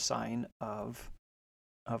another sign of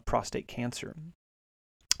prostate cancer.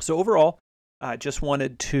 So overall, I just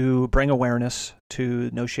wanted to bring awareness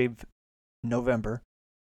to No Shave November,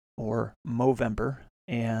 or Movember,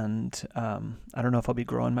 and I don't know if I'll be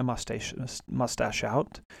growing my mustache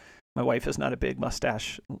out. My wife is not a big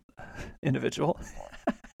mustache individual.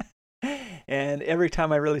 And every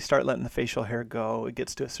time I really start letting the facial hair go, it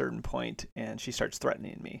gets to a certain point, and she starts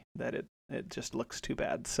threatening me that it just looks too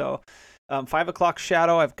bad. So 5 o'clock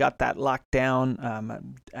shadow, I've got that locked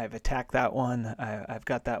down. I've attacked that one. I've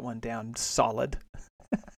got that one down solid.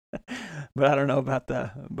 But I don't know about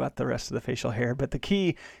the rest of the facial hair. But the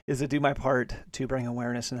key is to do my part to bring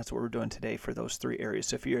awareness, and that's what we're doing today for those 3 areas.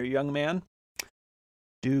 So if you're a young man,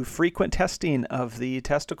 do frequent testing of the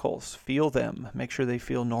testicles. Feel them. Make sure they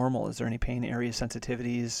feel normal. Is there any pain area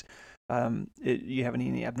sensitivities? You have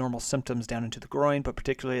any abnormal symptoms down into the groin, but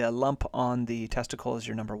particularly a lump on the testicle is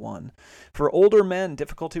your number one. For older men,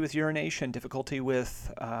 difficulty with urination, difficulty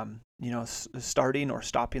with starting or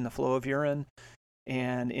stopping the flow of urine,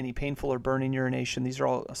 and any painful or burning urination. These are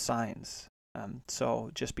all signs.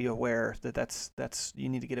 So just be aware that that's you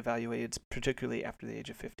need to get evaluated, particularly after the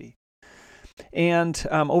age of 50. And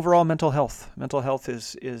overall mental health. Mental health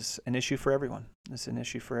is an issue for everyone. It's an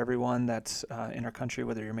issue for everyone that's in our country,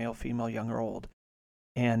 whether you're male, female, young, or old.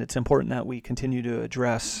 And it's important that we continue to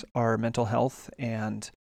address our mental health and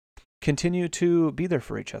continue to be there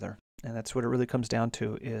for each other. And that's what it really comes down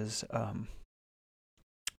to is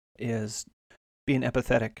being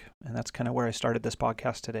empathetic. And that's kind of where I started this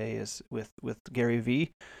podcast today, is with Gary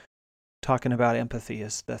Vee, talking about empathy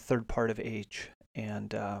as the third part of age. And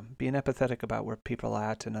being empathetic about where people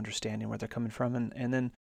are at and understanding where they're coming from, and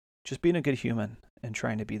then just being a good human and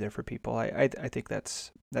trying to be there for people. I think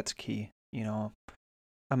that's key.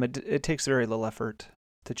 It takes very little effort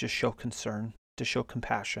to just show concern, to show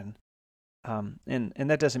compassion, and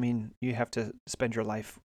that doesn't mean you have to spend your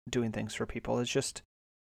life doing things for people. It's just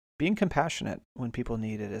being compassionate when people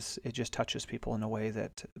need it. It just touches people in a way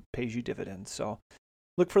that pays you dividends. So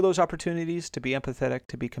look for those opportunities to be empathetic,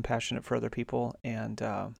 to be compassionate for other people, and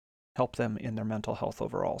help them in their mental health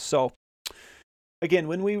overall. So, again,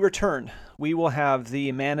 when we return, we will have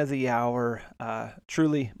the man of the hour,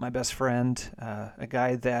 truly my best friend, a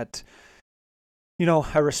guy that,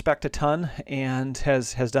 I respect a ton and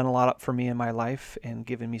has done a lot for me in my life and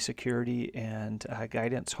given me security and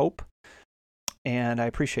guidance, hope. And I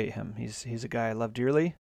appreciate him. He's a guy I love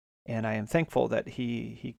dearly. And I am thankful that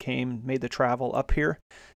he came, made the travel up here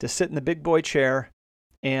to sit in the big boy chair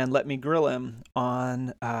and let me grill him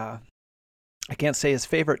on, I can't say his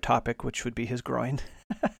favorite topic, which would be his groin,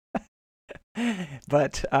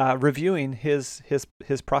 but reviewing his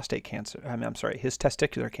prostate cancer. His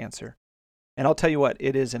testicular cancer. And I'll tell you what,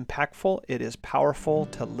 it is impactful. It is powerful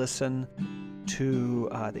to listen to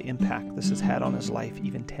the impact this has had on his life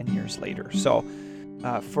even 10 years later. So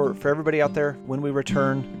for everybody out there, when we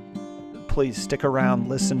return, please stick around,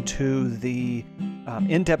 listen to the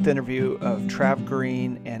in-depth interview of Trav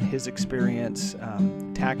Green and his experience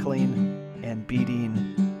tackling and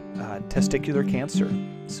beating testicular cancer.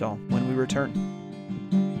 So when we return.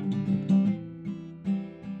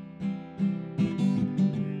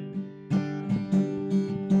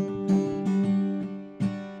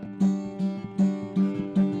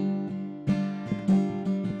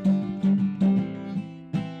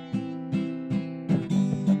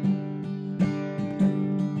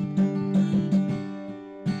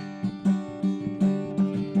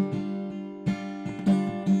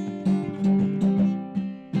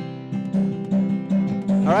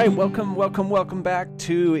 right, welcome back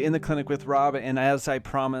to In the Clinic with Rob. And as I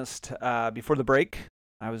promised before the break,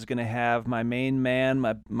 I was going to have my main man,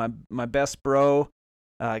 my best bro,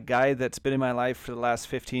 guy that's been in my life for the last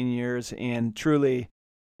 15 years and truly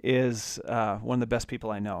is one of the best people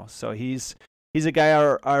I know. So he's a guy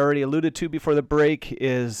I already alluded to before the break,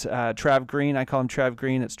 is Trav Green. I call him Trav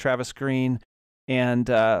Green. It's Travis Green. And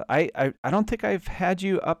I don't think I've had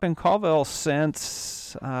you up in Colville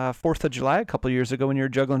since 4th of July a couple of years ago when you were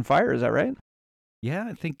juggling fire. Is that right? Yeah,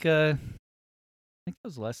 I think that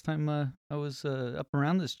was the last time I was up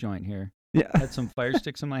around this joint here. Yeah. Had some fire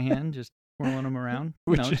sticks in my hand, just twirling them around.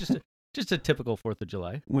 Just a typical 4th of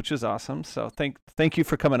July. Which is awesome. So thank you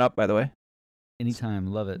for coming up, by the way. Anytime,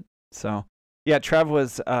 love it. So, yeah, Trav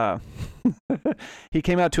was, he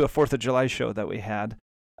came out to a 4th of July show that we had.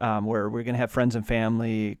 Where we're going to have friends and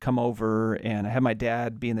family come over, and I had my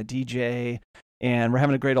dad being the DJ, and we're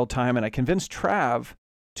having a great old time. And I convinced Trav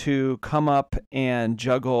to come up and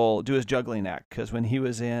do his juggling act, because when he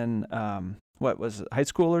was in, high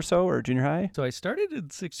school or so, or junior high? So I started in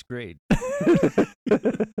 6th grade.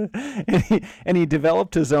 and he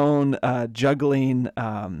developed his own juggling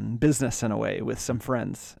business in a way with some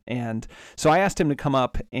friends. And so I asked him to come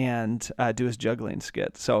up and do his juggling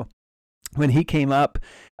skit. So when he came up,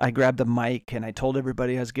 I grabbed the mic and I told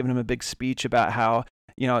everybody, I was giving him a big speech about how,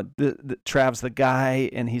 Trav's the guy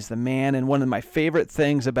and he's the man. And one of my favorite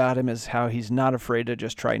things about him is how he's not afraid to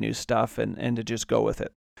just try new stuff and to just go with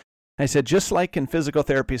it. I said, just like in physical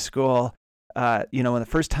therapy school, when the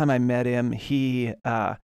first time I met him, he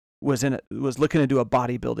was looking to do a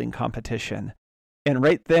bodybuilding competition. And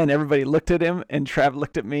right then, everybody looked at him, and Trav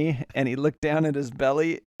looked at me, and he looked down at his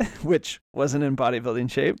belly, which wasn't in bodybuilding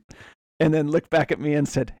shape, and then looked back at me and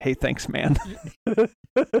said, "Hey, thanks, man."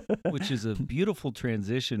 Which is a beautiful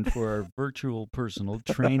transition for our virtual personal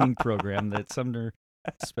training program that Sumner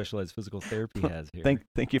Specialized Physical Therapy has here.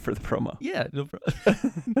 Thank you for the promo. Yeah, no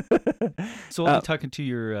problem. So I'll be talking to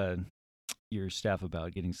your staff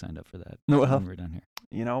about getting signed up for that. No, when we're done here.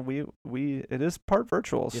 We it is part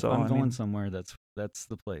virtual. If so I'm going somewhere, that's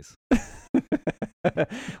the place.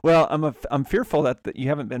 Well, I'm fearful that you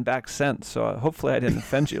haven't been back since, so hopefully I didn't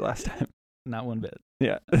offend you last time. Not one bit.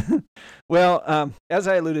 Yeah. Well, as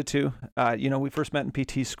I alluded to, we first met in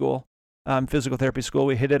PT school, physical therapy school.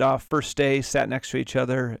 We hit it off first day, sat next to each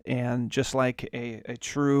other, and just like a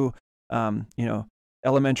true,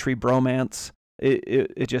 elementary bromance,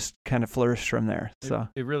 it just kind of flourished from there. So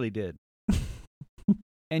it really did.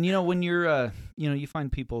 And when you're, you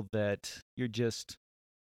find people that you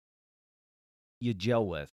gel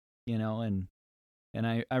with, and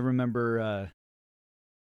I remember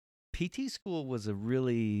PT school was a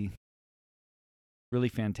really, really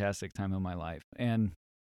fantastic time of my life. And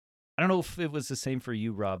I don't know if it was the same for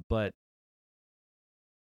you, Rob, but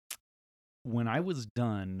when I was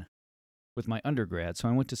done with my undergrad, so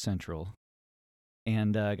I went to Central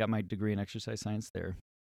and got my degree in exercise science there,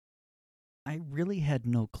 I really had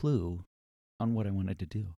no clue on what I wanted to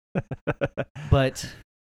do. But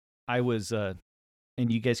I was, and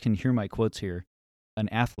you guys can hear my quotes here, an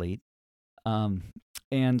athlete.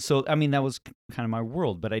 And so, that was kind of my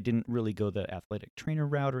world, but I didn't really go the athletic trainer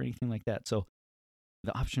route or anything like that. So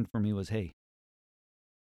the option for me was, hey,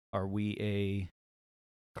 are we a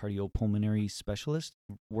cardiopulmonary specialist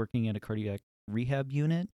working at a cardiac rehab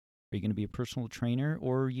unit? Are you going to be a personal trainer,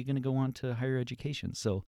 or are you going to go on to higher education?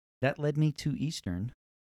 So that led me to Eastern,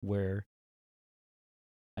 where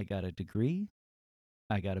I got a degree,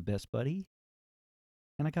 I got a best buddy,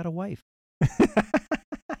 and I got a wife.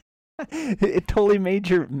 It totally made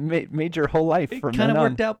your whole life from then on. It kind of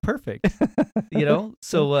worked out perfect,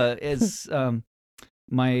 So as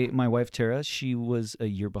my wife Tara, she was a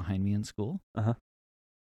year behind me in school. Uh-huh.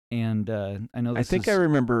 And I know. I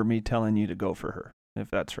remember me telling you to go for her,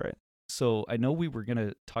 if that's right. So I know we were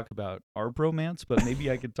gonna talk about our bromance, but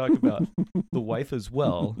maybe I could talk about the wife as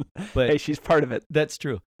well. But hey, she's part of it. That's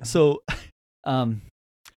true. So,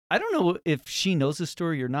 I don't know if she knows the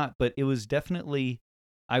story or not, but it was definitely.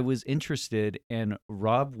 I was interested, and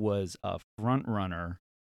Rob was a front runner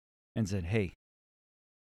and said, "Hey,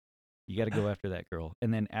 you got to go after that girl."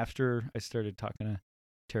 And then after I started talking to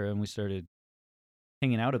Tara and we started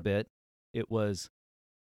hanging out a bit, it was,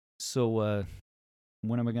 so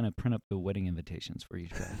when am I going to print up the wedding invitations for you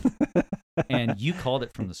guys? And you called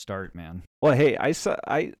it from the start, man. Well, hey,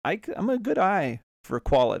 I'm a good eye for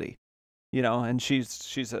quality, and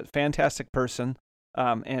she's a fantastic person,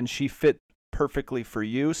 and she fit perfectly for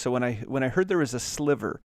you. So when I heard there was a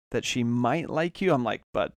sliver that she might like you. I'm like,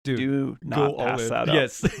 but Dude, do not pass that up.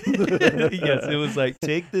 Yes. Yes. It was like,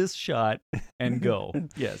 take this shot and go.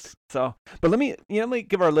 Yes. So, but let me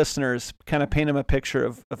give our listeners, kind of paint them a picture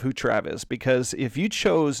of who Trav is, because if you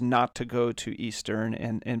chose not to go to Eastern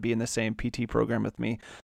and be in the same PT program with me,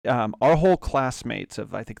 our whole classmates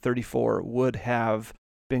of, I think, 34 would have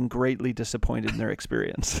been greatly disappointed in their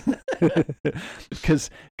experience. Because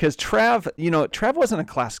Trav wasn't a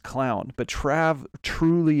class clown, but Trav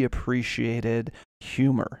truly appreciated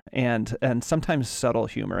humor and sometimes subtle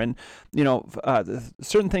humor. And,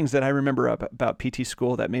 certain things that I remember about PT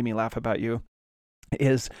school that made me laugh about you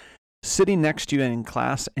is sitting next to you in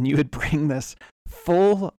class, and you would bring this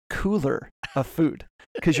full cooler of food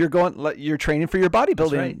because you're training for your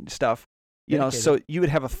bodybuilding stuff. So you would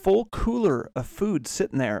have a full cooler of food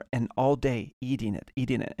sitting there and all day eating it.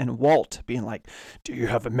 And Walt being like, do you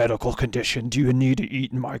have a medical condition? Do you need to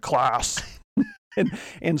eat in my class?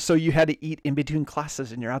 and so you had to eat in between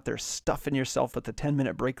classes, and you're out there stuffing yourself with the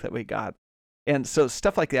 10-minute break that we got. And so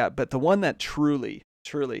stuff like that. But the one that truly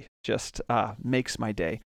just makes my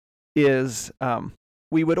day is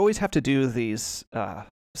we would always have to do these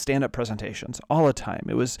stand-up presentations all the time.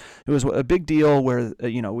 It was a big deal where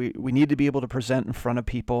we need to be able to present in front of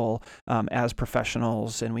people as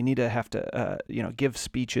professionals, and we need to have to give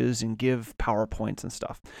speeches and give PowerPoints and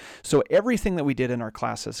stuff. So everything that we did in our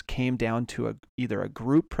classes came down to either a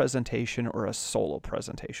group presentation or a solo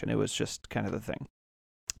presentation. It was just kind of the thing.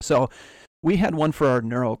 So we had one for our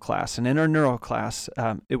neuro class, and in our neuro class,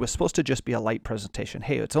 it was supposed to just be a light presentation.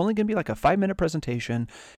 Hey, it's only going to be like a 5-minute presentation.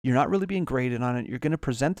 You're not really being graded on it. You're going to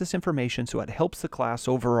present this information so it helps the class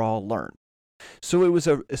overall learn. So it was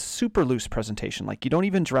a super loose presentation. Like, you don't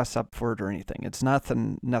even dress up for it or anything. It's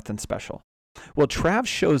nothing special. Well, Trav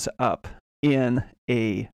shows up in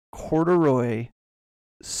a corduroy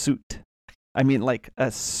suit. I mean, like a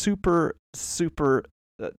super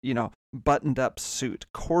buttoned up suit,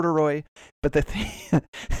 corduroy. But the thing,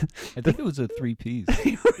 I think it was a 3-piece.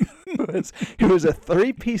 it was a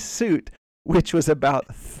 3-piece suit, which was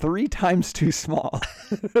about 3 times too small.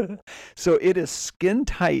 So it is skin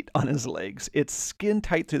tight on his legs. It's skin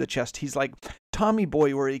tight through the chest. He's like Tommy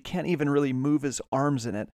Boy, where he can't even really move his arms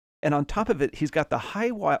in it. And on top of it, he's got the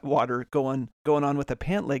high water going on with the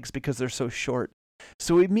pant legs because they're so short.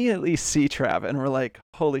 So we immediately see Trav, and we're like,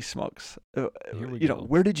 holy smokes,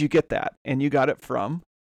 where did you get that? And you got it from?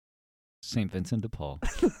 St. Vincent de Paul.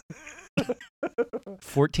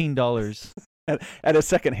 $14. At a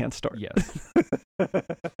secondhand store. Yes.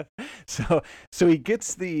 So he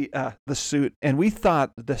gets the suit, and we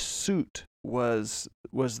thought the suit was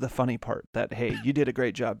the funny part, that, hey, you did a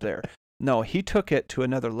great job there. No, he took it to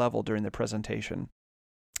another level during the presentation.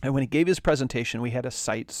 And when he gave his presentation, we had to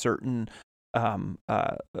cite certain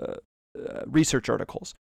research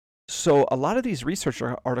articles. So a lot of these research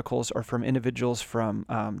articles are from individuals from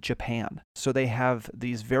Japan. So they have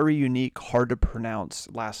these very unique, hard to pronounce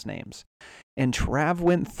last names. And Trav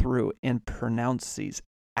went through and pronounced these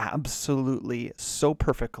absolutely so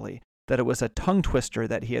perfectly that it was a tongue twister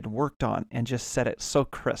that he had worked on, and just said it so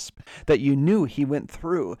crisp that you knew he went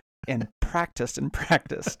through and practiced.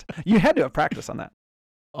 You had to have practiced on that.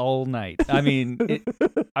 All night. I mean,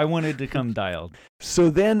 I wanted to come dialed. So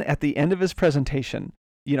then at the end of his presentation,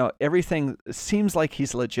 everything seems like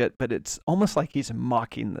he's legit, but it's almost like he's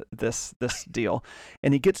mocking this deal.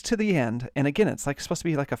 And he gets to the end, and again, it's like supposed to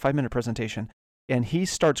be like a 5-minute presentation, and he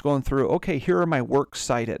starts going through, okay, here are my works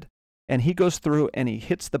cited. And he goes through and he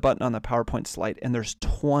hits the button on the PowerPoint slide, and there's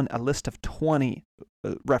a list of 20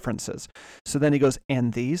 references. So then he goes,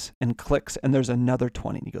 and these, and clicks, and there's another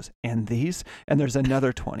 20. And he goes, and these, and there's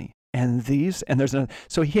another 20. And these, and there's another.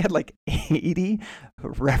 So he had like 80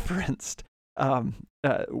 referenced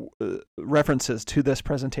references to this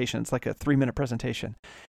presentation. It's like a 3-minute presentation.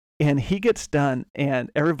 And he gets done,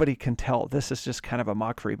 and everybody can tell this is just kind of a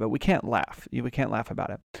mockery, but we can't laugh. We can't laugh about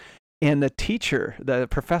it. And the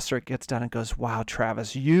professor gets done and goes, wow,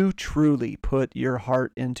 Travis, you truly put your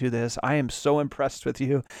heart into this. I am so impressed with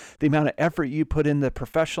you. The amount of effort you put in, the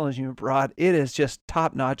professionalism you brought, it is just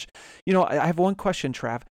top notch. I have one question,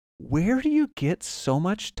 Trav. Where do you get so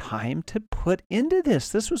much time to put into this?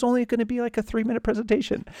 This was only going to be like a 3-minute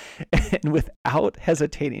presentation. And without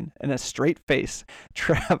hesitating, and a straight face,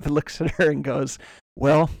 Trav looks at her and goes,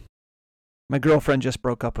 well, my girlfriend just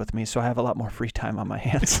broke up with me, so I have a lot more free time on my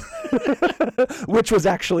hands. Which was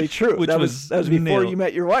actually true. That was before you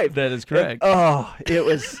met your wife. That is correct. It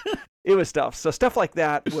was tough. So stuff like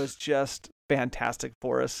that was just fantastic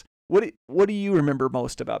for us. What do you remember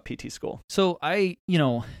most about PT school? So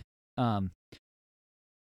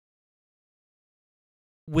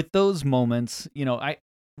with those moments,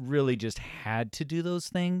 really just had to do those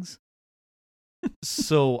things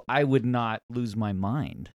so I would not lose my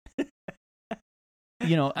mind.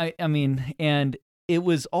 I mean, and it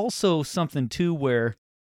was also something too where,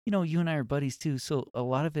 you and I are buddies too. So a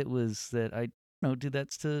lot of it was that I, do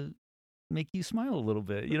that's to make you smile a little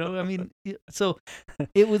bit, I mean, so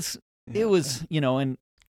it was, and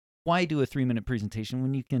why do a 3-minute presentation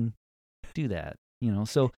when you can do that,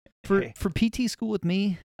 so for PT school with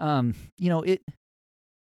me,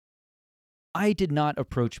 I did not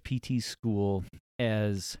approach PT school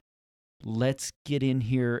as let's get in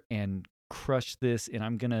here and crush this and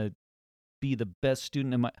I'm going to be the best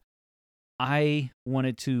student in I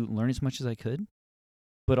wanted to learn as much as I could,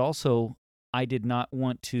 but also I did not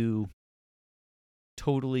want to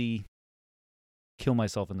totally kill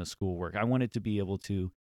myself in the schoolwork. I wanted to be able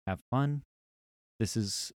to have fun. This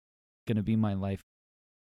is going to be my life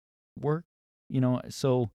work,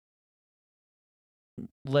 so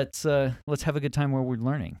let's have a good time where we're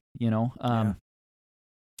learning, and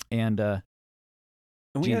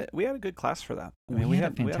we had a good class for that. I mean, we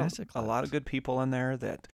had a lot of good people in there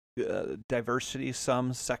that diversity,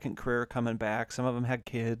 some second career coming back, some of them had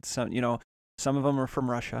kids, some of them are from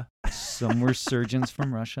Russia. Some were surgeons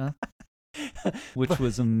from Russia, which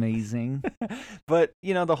was amazing. But,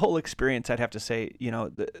 the whole experience, I'd have to say,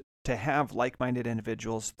 to have like-minded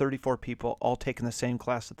individuals, 34 people all taking the same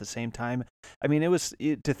class at the same time. I mean,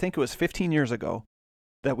 to think it was 15 years ago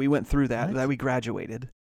that we went through that we graduated,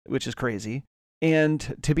 which is crazy.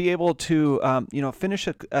 And to be able to, finish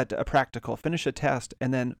a practical, finish a test,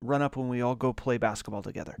 and then run up when we all go play basketball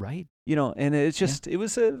together. Right. And it's just, it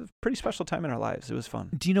was a pretty special time in our lives. It was fun.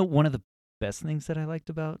 Do you know one of the best things that I liked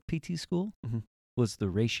about PT school was the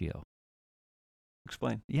ratio?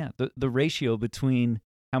 Explain. Yeah, the ratio between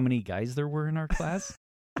how many guys there were in our class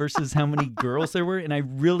versus how many girls there were. And I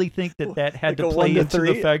really think that had to play into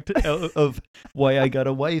the fact of why I got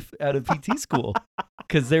a wife out of PT school.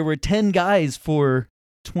 Because there were 10 guys for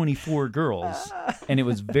 24 girls. And it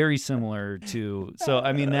was very similar to, so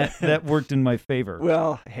I mean, that worked in my favor.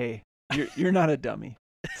 Well, hey, you're not a dummy.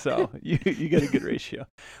 So you get a good ratio.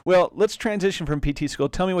 Well, let's transition from PT school.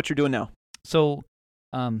 Tell me what you're doing now. So,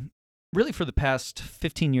 really for the past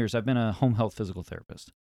 15 years, I've been a home health physical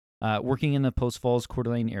therapist, working in the Post Falls, Coeur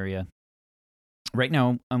d'Alene area. Right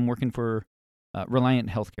now, I'm working for Reliant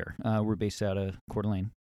Healthcare. We're based out of Coeur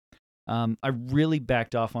d'Alene. I really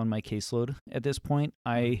backed off on my caseload at this point.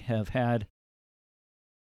 I have had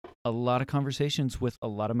a lot of conversations with a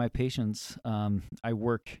lot of my patients. I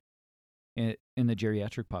work in the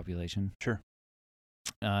geriatric population. Sure.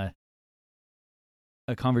 A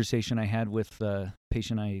conversation I had with a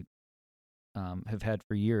patient I have had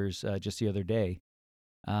for years just the other day.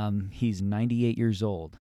 He's 98 years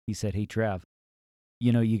old. He said, "Hey, Trav,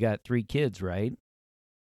 you got 3 kids, right?"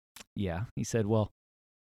 Yeah. He said, "Well,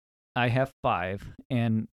 I have 5,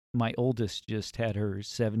 and my oldest just had her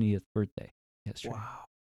 70th birthday yesterday." Wow.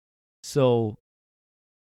 So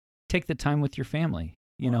take the time with your family,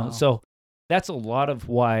 Wow. So that's a lot of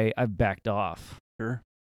why I've backed off Sure.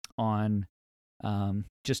 on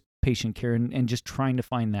just patient care and just trying to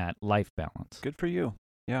find that life balance. Good for you.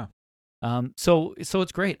 Yeah. So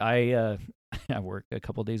it's great. I I work a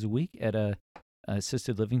couple days a week at a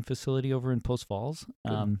assisted living facility over in Post Falls.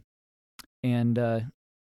 And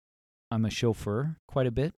I'm a chauffeur quite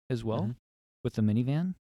a bit as well with the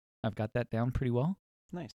minivan. I've got that down pretty well.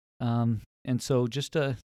 Nice. And so just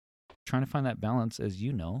trying to find that balance, as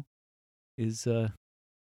you know, is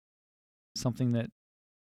something that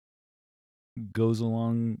goes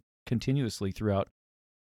along continuously throughout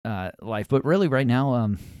life. But really right now,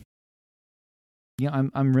 I'm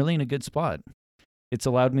really in a good spot. It's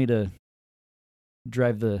allowed me to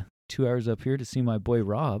drive the 2 hours up here to see my boy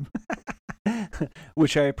Rob.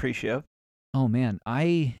 Which I appreciate. Oh man,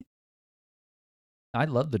 I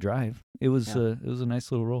love the drive. It was a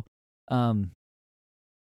nice little roll.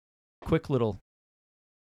 Quick little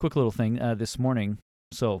thing this morning.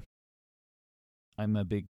 So I'm a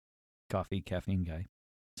big caffeine guy.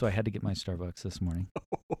 So I had to get my Starbucks this morning.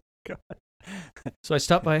 Oh God. So I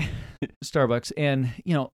stopped by Starbucks, and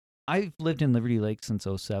I've lived in Liberty Lake since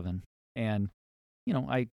 2007, and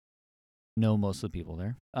I know most of the people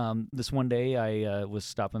there. This one day I was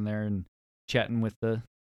stopping there and chatting with the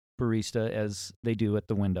barista as they do at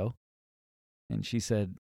the window. And she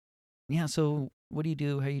said, "Yeah, so what do you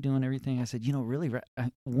do? How you doing? Everything?" I said, really,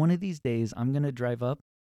 one of these days I'm going to drive up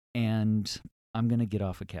and I'm going to get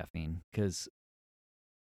off of caffeine because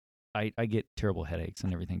I get terrible headaches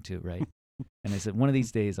and everything too, right? And I said, one of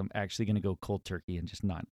these days I'm actually going to go cold turkey and just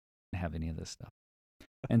not have any of this stuff.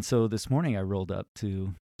 And so this morning I rolled up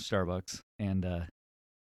to Starbucks and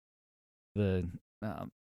the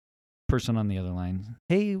person on the other line,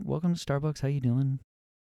 "Hey, welcome to Starbucks. How you doing?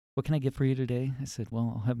 What can I get for you today?" I said,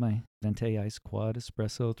 "Well, I'll have my Venti Ice Quad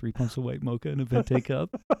Espresso, 3 pumps of white mocha, and a Venti cup."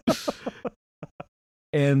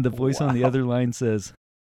 And the voice on the other line says,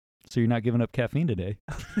 "So you're not giving up caffeine today?"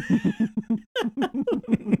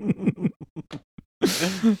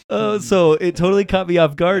 So it totally caught me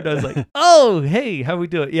off guard. I was like, "Oh, hey, how we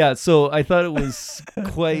doing?" Yeah, so I thought it was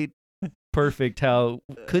quite perfect. How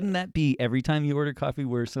couldn't that be every time you order coffee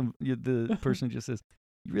where the person just says,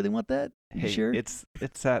 "You really want that? You Hey, sure?" it's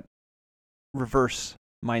that reverse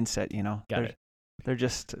mindset, Got it. They're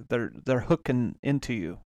just they're hooking into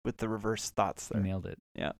you with the reverse thoughts there. Nailed it.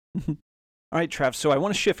 Yeah. All right, Trav. So I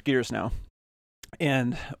want to shift gears now.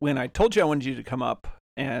 And when I told you I wanted you to come up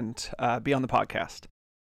and be on the podcast,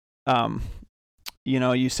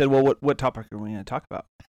 you said, "Well, what topic are we going to talk about?"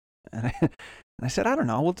 And I said, "I don't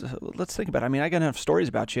know. Let's think about it. I mean, I got enough stories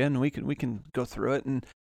about you, and we can go through it." And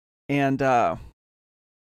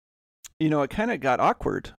it kind of got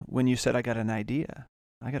awkward when you said, "I got an idea.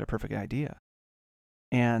 I got a perfect idea."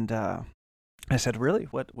 And I said, "Really?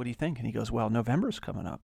 What do you think?" And he goes, "Well, November's coming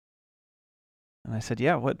up." And I said,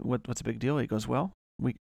 "Yeah, what's the big deal?" He goes, "Well,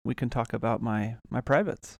 we can talk about my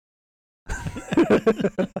privates."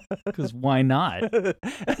 Because why not?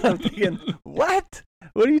 I'm thinking, what?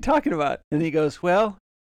 What are you talking about? And he goes, "Well,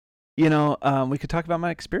 we could talk about my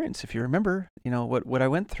experience if you remember, what I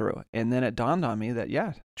went through." And then it dawned on me that,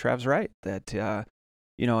 yeah, Trav's right. That,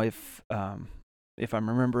 if I'm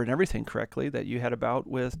remembering everything correctly, that you had a bout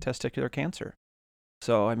with testicular cancer.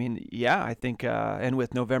 So, I mean, yeah, I think, and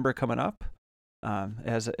with November coming up,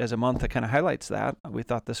 as a month that kind of highlights that, we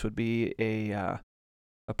thought this would be a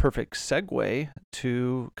perfect segue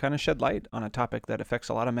to kind of shed light on a topic that affects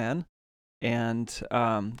a lot of men, and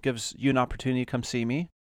gives you an opportunity to come see me,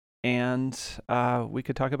 and we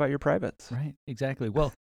could talk about your privates. Right, exactly.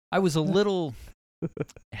 Well, I was a little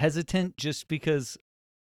hesitant just because,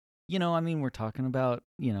 we're talking about,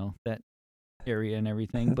 that area and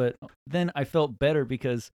everything, but then I felt better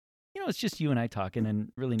because, it's just you and I talking,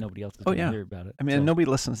 and really nobody else is going to hear about it. I mean, nobody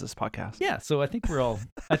listens to this podcast. Yeah, so I think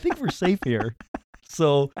we're safe here.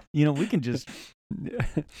 So, we can just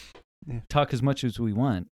talk as much as we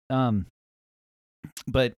want.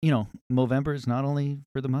 But, Movember is not only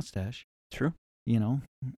for the mustache. True.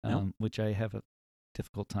 Which I have a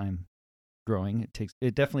difficult time growing.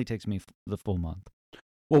 It definitely takes me the full month.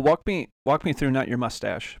 Well, walk me through, not your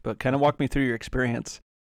mustache, but kind of walk me through your experience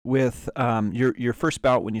with your first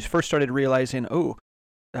bout when you first started realizing,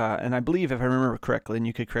 and I believe, if I remember correctly, and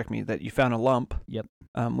you could correct me, that you found a lump. Yep.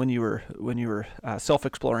 When you were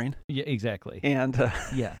self-exploring. Yeah, exactly. And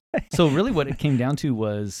yeah. So really, what it came down to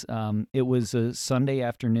was, it was a Sunday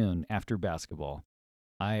afternoon after basketball.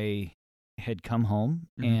 I had come home,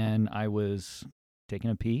 and I was taking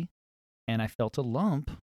a pee, and I felt a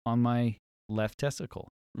lump on my left testicle.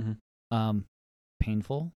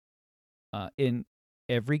 Painful. And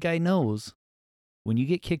every guy knows when you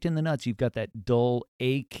get kicked in the nuts, you've got that dull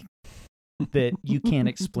ache that you can't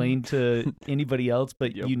explain to anybody else,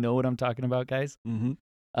 but you know what I'm talking about, guys.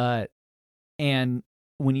 And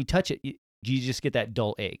when you touch it, you just get that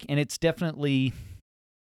dull ache, and it's definitely,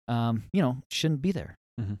 shouldn't be there.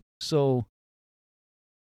 So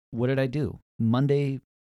what did I do? Monday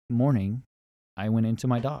morning, I went into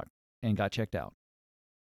my doc and got checked out.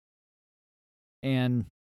 And,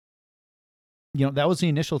 that was the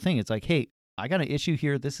initial thing. It's like, hey, I got an issue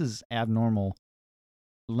here. This is abnormal.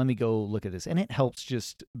 Let me go look at this. And it helps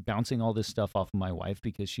just bouncing all this stuff off of my wife,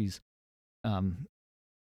 because she's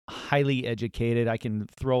highly educated. I can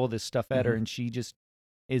throw all this stuff at her, and she just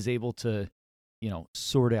is able to,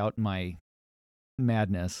 sort out my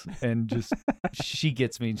madness, and just she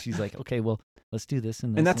gets me, and she's like, "Okay, well, let's do this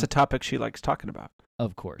and this." And that's a topic she likes talking about.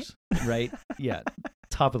 Of course, right? Yeah,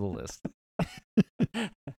 top of the list.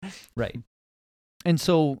 Right. And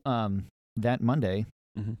so that Monday,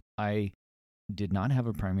 I did not have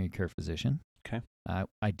a primary care physician. Okay.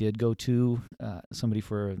 I did go to somebody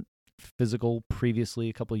for a physical previously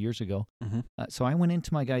a couple of years ago. So I went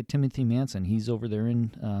into my guy, Timothy Manson. He's over there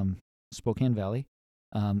in Spokane Valley,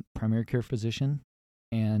 primary care physician,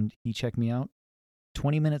 and he checked me out.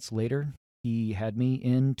 20 minutes later, he had me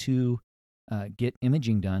in to get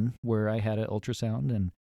imaging done, where I had an ultrasound,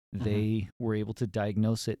 and they were able to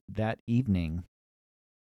diagnose it that evening.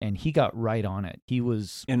 And he got right on it. He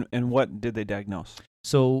was... And what did they diagnose?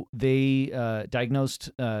 So they diagnosed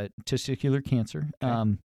testicular cancer.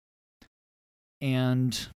 Okay.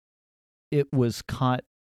 And it was caught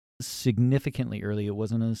significantly early. It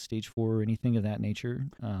wasn't a stage 4 or anything of that nature.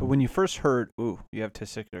 But when you first heard, "Ooh, you have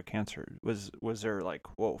testicular cancer," was there like,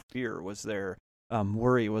 whoa, fear? Was there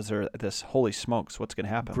worry? Was there this, holy smokes, what's going to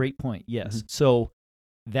happen? Great point. Yes. Mhm. So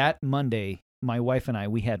that Monday, my wife and I,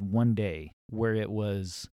 we had one day where it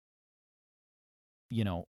was,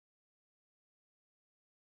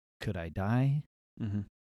 could I die? Mm-hmm.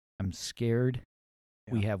 I'm scared.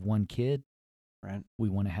 Yeah. We have one kid. Right. We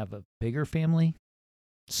want to have a bigger family.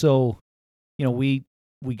 So, we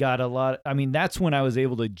got a lot. I mean, that's when I was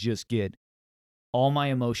able to just get all my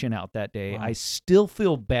emotion out that day. Wow. I still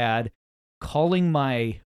feel bad calling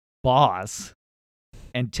my boss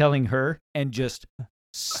and telling her and just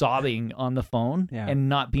sobbing on the phone and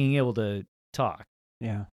not being able to talk.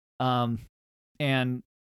 Yeah. But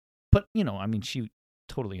she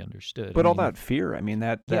totally understood. But all that fear,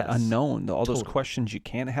 that Yes, unknown, all those totally. questions you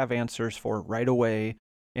can't have answers for right away.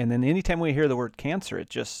 And then anytime we hear the word cancer, it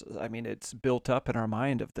just, it's built up in our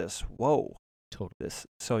mind of this, whoa. Totally. This.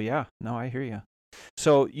 So yeah, no, I hear you.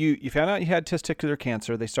 So you found out you had testicular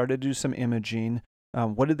cancer. They started to do some imaging.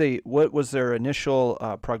 What was their initial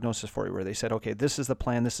prognosis for you, where they said, okay, this is the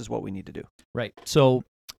plan, this is what we need to do? Right. So,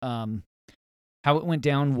 how it went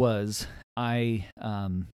down was I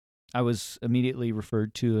was immediately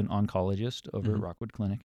referred to an oncologist over at Rockwood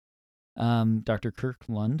Clinic, Dr. Kirk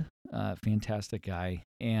Lund, fantastic guy.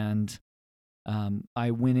 And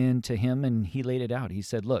I went in to him and he laid it out. He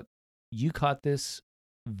said, look, you caught this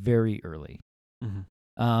very early.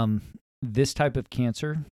 Mm-hmm. This type of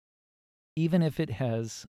cancer, even if it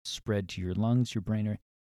has spread to your lungs, your brain,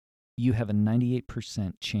 you have a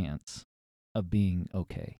 98% chance of being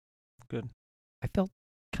okay. Good. I felt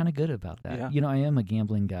kind of good about that. Yeah. I am a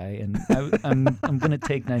gambling guy, and I'm going to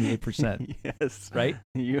take 98%. Yes. Right?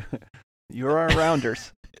 You're our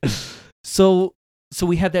rounders. So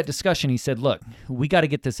we had that discussion. He said, look, we got to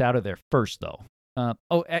get this out of there first, though.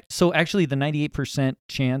 So actually the 98%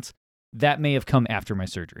 chance, that may have come after my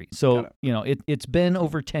surgery. So, it's been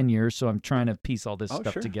over 10 years, so I'm trying to piece all this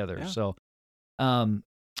stuff together. Yeah.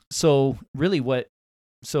 So really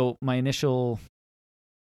so my initial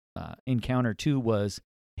encounter too was,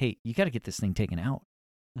 hey, you got to get this thing taken out.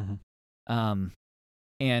 Mm-hmm.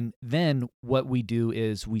 And then what we do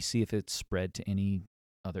is we see if it's spread to any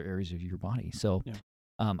other areas of your body. So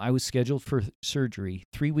I was scheduled for surgery.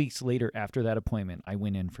 3 weeks later after that appointment, I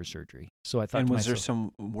went in for surgery. So I thought And to was there myself,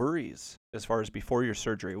 some worries as far as before your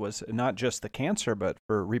surgery? Was it not just the cancer, but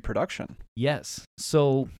for reproduction? yes.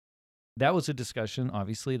 So that was a discussion,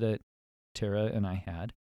 obviously, that Tara and I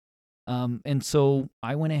had. And so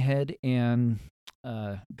I went ahead and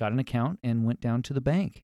got an account and went down to the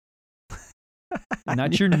bank.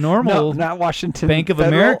 Not your normal not Washington Bank of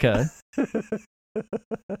Federal. America.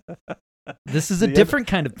 This is a different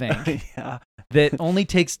kind of bank that only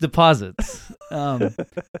takes deposits. And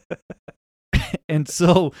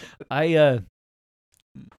so I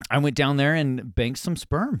went down there and banked some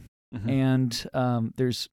sperm. Mm-hmm. And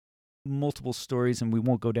there's multiple stories, and we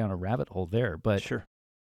won't go down a rabbit hole there. But sure.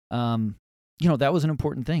 That was an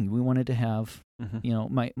important thing. We wanted to have,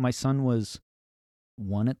 Mm-hmm. my son was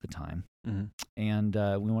 1 at the time, Mm-hmm. and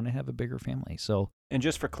we wanted to have a bigger family. So, and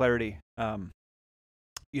just for clarity, there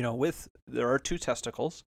are 2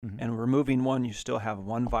 testicles, and removing one, you still have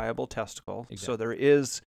 1 viable testicle. Exactly. So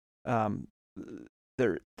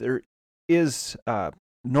there is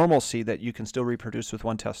normalcy that you can still reproduce with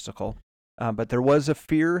 1 testicle. But there was a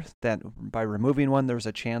fear that by removing one, there was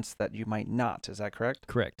a chance that you might not. Is that correct?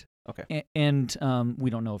 Correct. Okay. And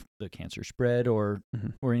we don't know if the cancer spread or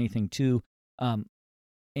anything too.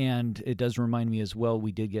 And it does remind me as well,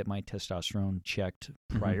 we did get my testosterone checked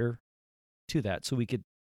prior to that, so we could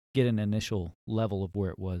get an initial level of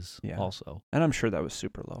where it was also. And I'm sure that was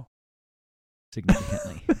super low.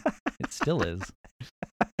 Significantly. It still is.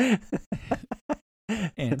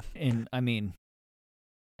 And I mean,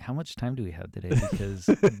 how much time do we have today? Because,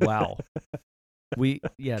 wow.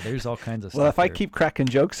 There's all kinds of stuff. Well, if I here. keep cracking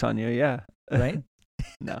jokes on you, yeah. Right?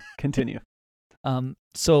 No, continue.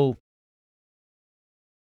 So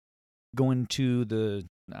going to the,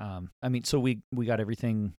 so we got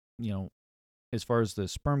everything, as far as the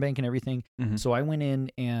sperm bank and everything. Mm-hmm. So I went in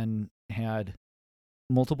and had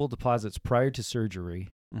multiple deposits prior to surgery.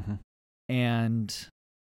 Mm-hmm. And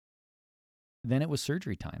then it was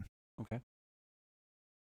surgery time. Okay.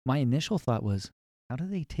 My initial thought was, how do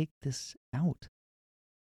they take this out?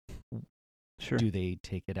 Sure. Do they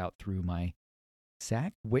take it out through my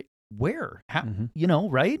sac? Where? How? Mm-hmm.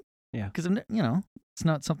 Right? Yeah. Because, it's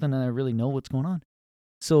not something that I really know what's going on.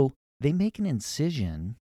 So they make an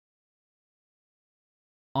incision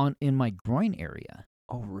in my groin area.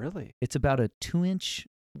 Oh, really? It's about a 2-inch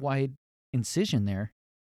wide incision there,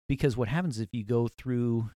 because what happens if you go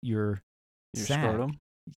through your sac, scrotum.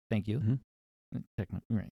 Thank you. Mhm.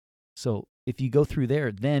 Right. So if you go through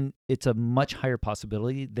there, then it's a much higher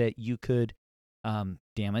possibility that you could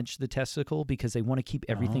damage the testicle, because they want to keep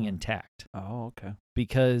everything Oh. intact. Oh, okay.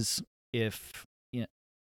 Because if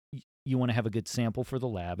you want to have a good sample for the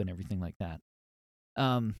lab and everything like that.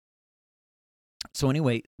 So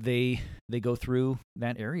anyway, they go through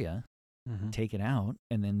that area, Mm-hmm. take it out,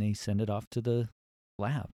 and then they send it off to the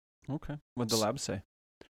lab. Okay. What'd the lab say?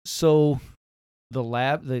 So the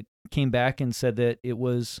lab that came back and said that it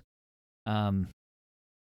was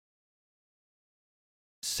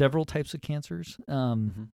several types of cancers,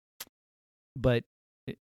 but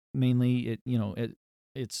mainly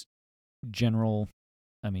it's general.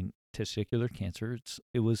 I mean, testicular cancer.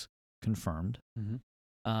 It was confirmed.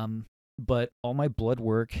 Mm-hmm. But all my blood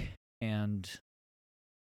work and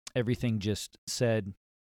everything just said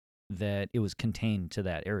that it was contained to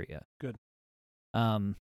that area. Good.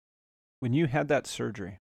 When you had that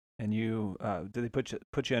surgery, and you did they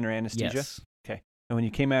put you under anesthesia? Yes. Okay. And when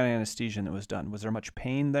you came out of anesthesia and it was done, was there much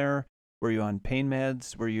pain there? Were you on pain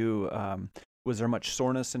meds? Were you was there much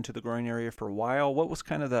soreness into the groin area for a while? What was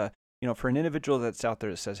kind of the, for an individual that's out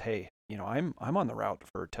there that says, hey, I'm on the route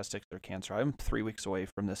for testicular cancer. I'm 3 weeks away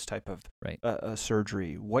from this type of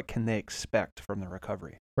surgery. What can they expect from the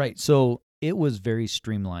recovery? Right. So it was very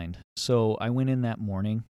streamlined. So I went in that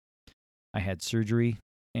morning. I had surgery,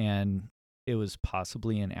 and it was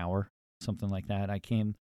possibly an hour, something like that. I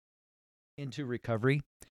came into recovery.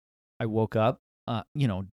 I woke up. You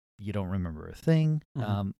don't remember a thing.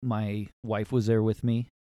 Mm-hmm. My wife was there with me.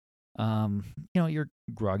 You're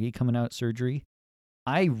groggy coming out of surgery.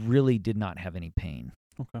 I really did not have any pain.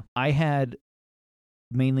 Okay. I had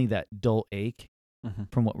mainly that dull ache mm-hmm.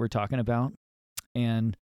 from what we're talking about.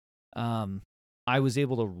 And I was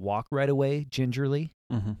able to walk right away gingerly.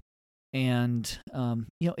 Mm-hmm. And,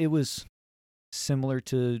 it was similar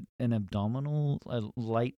to an abdominal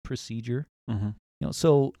light procedure. Mm-hmm.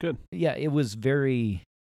 So good. Yeah, it was very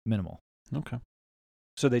minimal. Okay.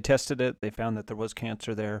 So they tested it. They found that there was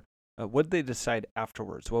cancer there. What did they decide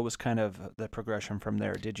afterwards? What was kind of the progression from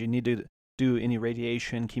there? Did you need to do any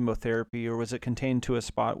radiation, chemotherapy, or was it contained to a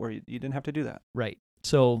spot where you didn't have to do that? Right.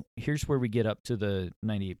 So here's where we get up to the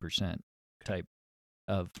 98% type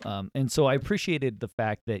of, and so I appreciated the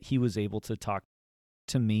fact that he was able to talk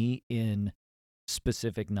to me in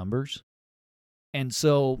specific numbers. And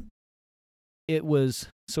so it was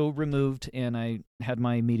removed, and I had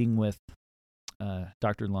my meeting with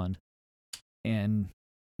Dr. Lund, and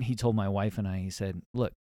he told my wife and I, he said,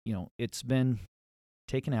 look, it's been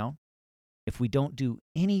taken out. If we don't do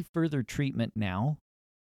any further treatment now,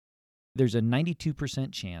 there's a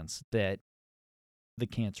 92% chance that the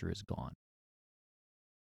cancer is gone.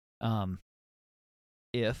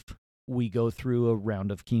 If we go through a round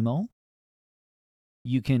of chemo,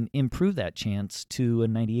 you can improve that chance to a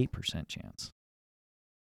 98% chance.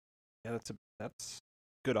 Yeah, that's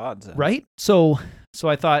good odds. Then. Right? So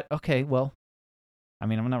I thought, okay, well, I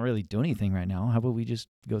mean, I'm not really doing anything right now. How about we just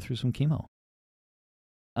go through some chemo?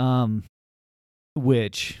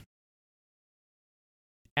 Which,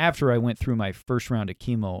 after I went through my first round of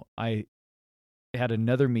chemo, I had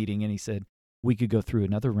another meeting, and he said we could go through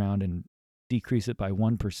another round and decrease it by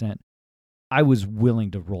 1%. I was willing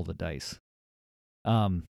to roll the dice.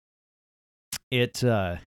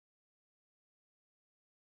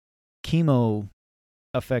 Chemo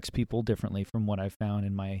affects people differently from what I've found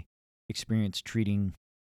in my experience treating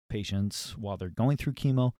patients while they're going through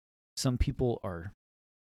chemo. Some people are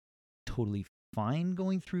totally fine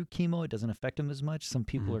going through chemo. It doesn't affect them as much. Some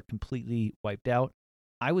people are completely wiped out.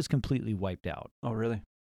 I was completely wiped out. Oh, really?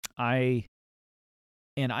 I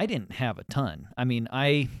didn't have a ton. I mean,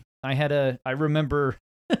 I remember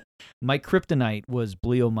my kryptonite was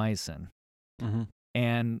bleomycin. Mm-hmm.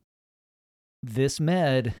 And this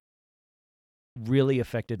med really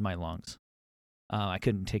affected my lungs. I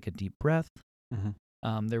couldn't take a deep breath.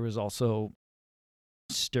 Mm-hmm. There was also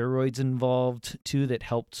steroids involved too that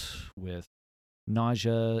helped with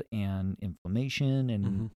nausea and inflammation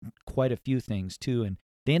and quite a few things too. And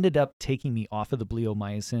they ended up taking me off of the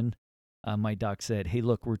bleomycin. My doc said, hey,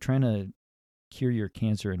 look, we're trying to cure your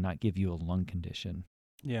cancer and not give you a lung condition.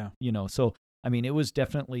 Yeah. So, I mean, it was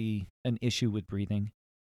definitely an issue with breathing.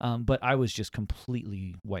 But I was just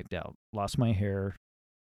completely wiped out, lost my hair.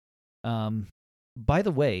 By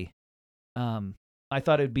the way, I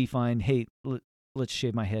thought it'd be fine. Hey, let's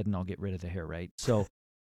shave my head and I'll get rid of the hair, right? So,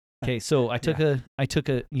 okay, so I took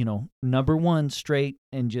a number one straight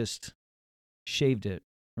and just shaved it,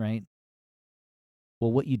 right?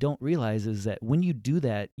 Well, what you don't realize is that when you do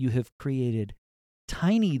that, you have created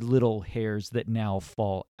tiny little hairs that now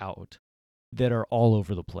fall out that are all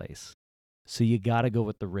over the place. So you got to go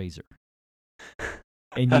with the razor.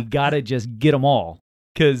 And you got to just get them all.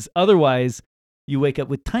 Because otherwise, you wake up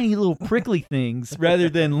with tiny little prickly things rather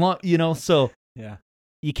than, so Yeah.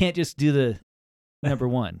 you can't just do the number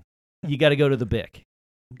one. You got to go to the Bic.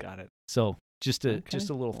 Got it. So just a Okay.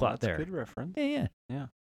 little Well, thought that's there. a good reference. Yeah.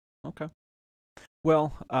 Okay.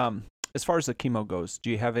 Well, as far as the chemo goes, do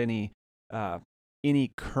you have any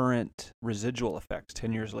current residual effects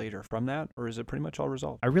 10 years later from that, or is it pretty much all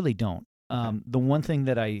resolved? I really don't. Okay. The one thing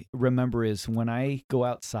that I remember is when I go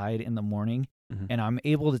outside in the morning Mhm. and I'm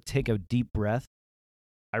able to take a deep breath,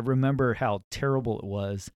 I remember how terrible it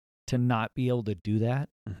was to not be able to do that.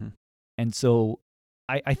 Mhm. And so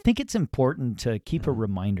I think it's important to keep a Mhm.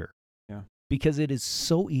 reminder. Yeah. Because it is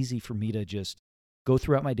so easy for me to just go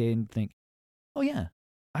throughout my day and think, oh, yeah,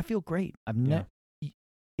 I feel great.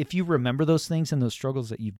 If you remember those things and those struggles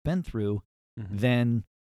that you've been through, Mhm. then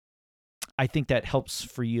I think that helps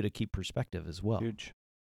for you to keep perspective as well. Huge.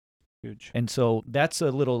 And so that's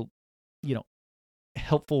a little,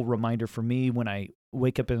 helpful reminder for me when I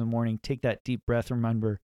wake up in the morning, take that deep breath, and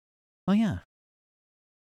remember, oh, yeah,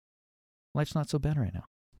 life's not so bad right now.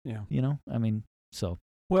 Yeah. So.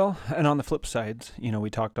 Well, and on the flip side, we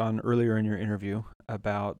talked on earlier in your interview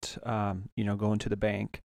about, going to the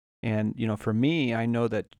bank. And, for me, I know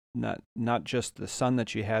that not just the son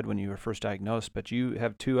that you had when you were first diagnosed, but you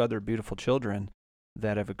have 2 other beautiful children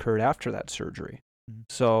that have occurred after that surgery. Mhm.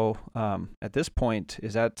 So at this point,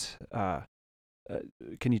 is that,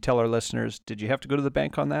 can you tell our listeners, did you have to go to the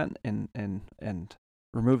bank on that and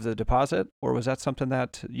remove the deposit, or was that something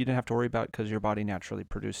that you didn't have to worry about because your body naturally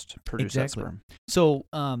produced that Exactly. sperm? So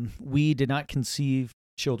we did not conceive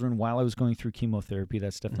children while I was going through chemotherapy.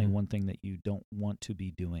 That's definitely Mhm. one thing that you don't want to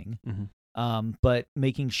be doing. Mm-hmm. But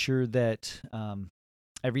making sure that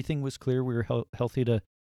everything was clear, we were healthy to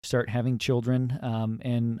start having children,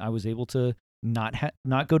 and I was able to not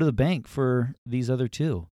go to the bank for these other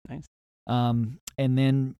 2. Nice. And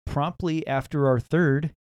then promptly after our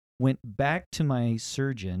third, went back to my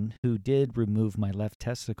surgeon who did remove my left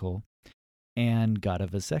testicle and got a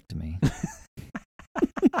vasectomy.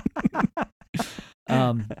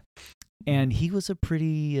 And he was a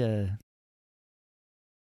pretty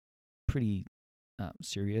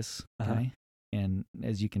serious guy. And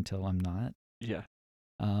as you can tell, I'm not. Yeah.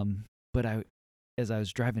 But as I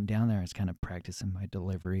was driving down there, I was kind of practicing my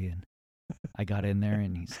delivery, and I got in there,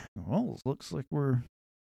 and he's, well, it looks like we're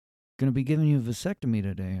going to be giving you a vasectomy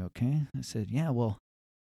today, okay? I said, yeah, well,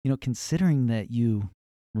 considering that you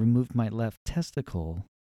removed my left testicle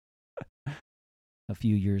a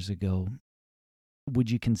few years ago, would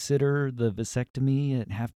you consider the vasectomy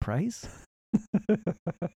at half price?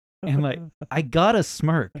 And I got a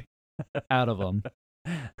smirk out of him.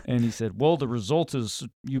 And he said, well, the result is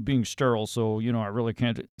you being sterile, so, I really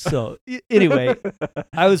can't. So anyway,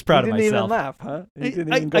 I was proud of myself. You didn't even laugh, huh?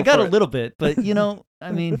 I got a little bit, but,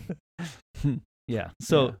 yeah.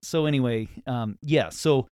 So anyway,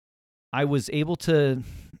 so I was able to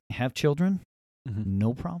have children, Mm-hmm.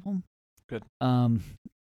 no problem. Good.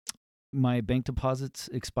 My bank deposits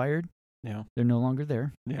expired. Yeah. They're no longer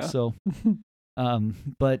there. Yeah. So,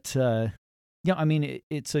 but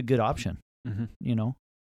it's a good option. Mm-hmm.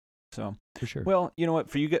 So for sure. Well, you know what?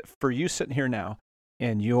 For you sitting here now,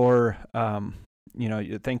 and you're,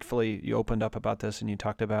 thankfully you opened up about this and you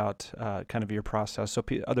talked about kind of your process. So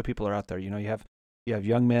other people are out there. You have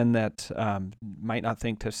young men that might not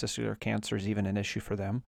think testicular cancer is even an issue for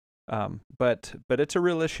them, but it's a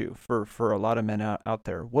real issue for a lot of men out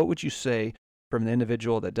there. What would you say from an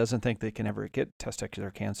individual that doesn't think they can ever get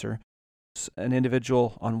testicular cancer? An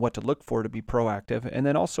individual on what to look for to be proactive, and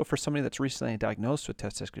then also for somebody that's recently diagnosed with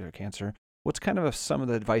testicular cancer, what's kind of some of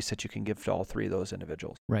the advice that you can give to all 3 of those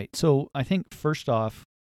individuals? Right. So I think first off,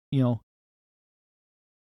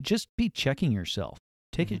 just be checking yourself.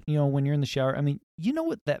 Take it, when you're in the shower. I mean, you know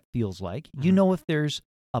what that feels like. Mm-hmm. You know if there's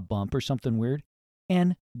a bump or something weird,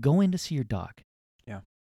 and go in to see your doc. Yeah.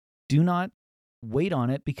 Do not wait on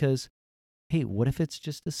it because, hey, what if it's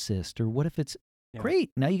just a cyst, or what if it's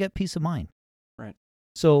great? Now you got peace of mind. Right.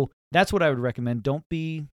 So that's what I would recommend. Don't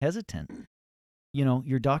be hesitant.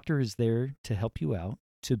 Your doctor is there to help you out,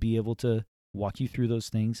 to be able to walk you through those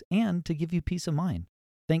things, and to give you peace of mind.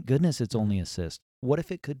 Thank goodness it's only a cyst. What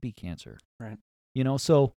if it could be cancer? Right.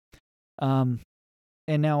 So, and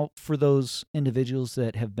now for those individuals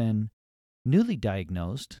that have been newly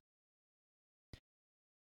diagnosed,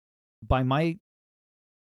 by my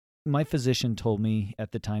physician told me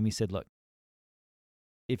at the time, he said, look,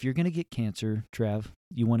 if you're going to get cancer, Trav,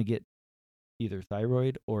 you want to get either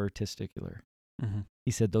thyroid or testicular. Mm-hmm.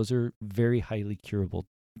 He said those are very highly curable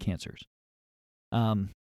cancers.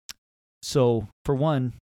 So for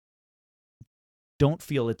one, don't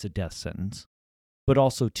feel it's a death sentence, but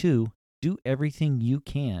also two, do everything you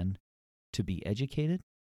can to be educated,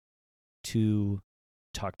 to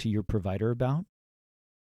talk to your provider about,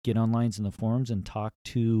 get online in the forums and talk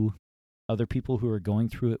to other people who are going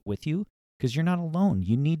through it with you, because you're not alone.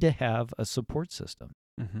 You need to have a support system.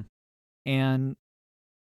 Mm-hmm. And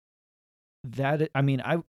that, I mean,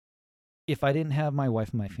 if I didn't have my wife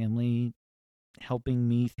and my family helping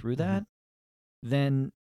me through that,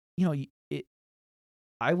 then,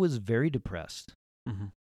 I was very depressed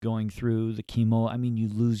going through the chemo. I mean, you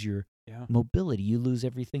lose your mobility, you lose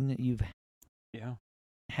everything that you've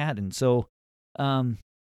had. And so,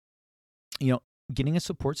 getting a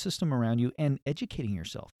support system around you and educating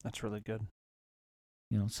yourself. That's really good.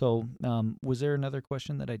 So was there another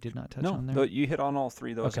question that I did not touch on there? No, you hit on all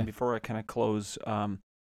three of those. Okay. And before I kind of close kind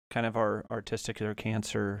of our testicular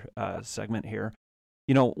cancer segment here,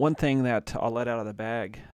 one thing that I'll let out of the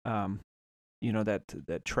bag,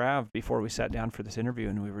 that Trav, before we sat down for this interview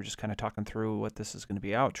and we were just kind of talking through what this is going to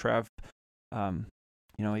be out, Trav,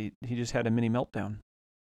 he just had a mini meltdown,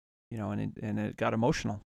 and it got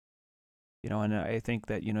emotional, and I think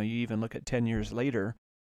that, you even look at 10 years later,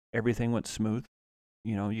 everything went smooth.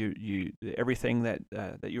 You everything that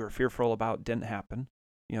you were fearful about didn't happen.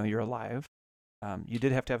 You're alive. You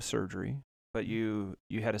did have to have surgery, but you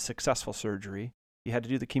had a successful surgery. You had to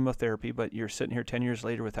do the chemotherapy, but you're sitting here 10 years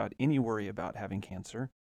later without any worry about having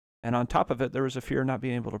cancer. And on top of it, there was a fear of not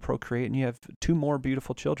being able to procreate, and you have 2 more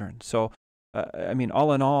beautiful children. So,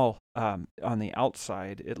 all in all, on the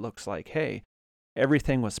outside, it looks like, hey,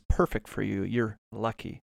 everything was perfect for you. You're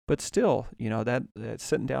lucky. But still, that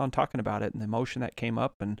sitting down talking about it and the emotion that came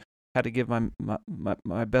up, and had to give my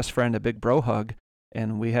best friend a big bro hug,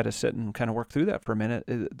 and we had to sit and kind of work through that for a minute.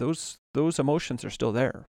 Those emotions are still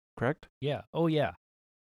there, correct? Yeah. Oh, yeah.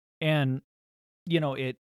 And,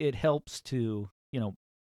 it helps to,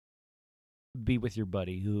 be with your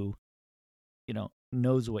buddy who,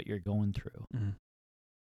 knows what you're going through.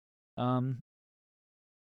 Mm-hmm.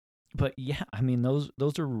 But yeah,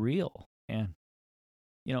 those are real, and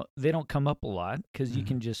they don't come up a lot because you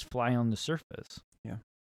can just fly on the surface. Yeah.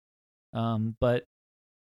 But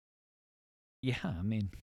yeah,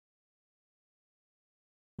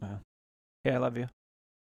 Wow. Hey, I love you.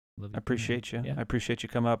 I appreciate you. Yeah. I appreciate you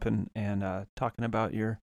come up and talking about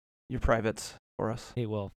your privates for us. Hey,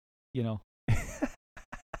 well,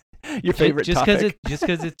 your favorite topic. Just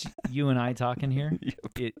because it's you and I talking here,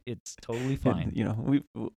 Yep. it's totally fine. And, we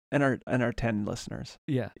and our 10 listeners.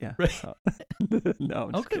 Yeah. Right. So, no.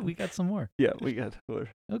 I'm just Okay, kidding. we got some more. Yeah, we got.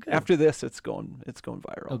 Okay. After this, it's going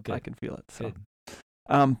viral. Okay. I can feel it. So.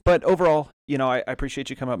 Good. But overall, I appreciate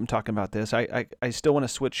you coming up and talking about this. I still want to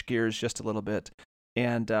switch gears just a little bit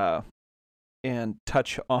and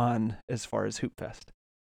touch on as far as Hoop Fest.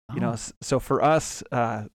 Oh. So for us,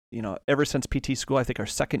 ever since PT school, I think our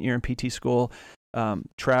second year in PT school,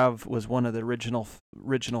 Trav was one of the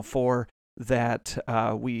original 4 that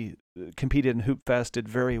we competed in Hoop Fest, did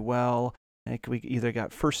very well. I think we either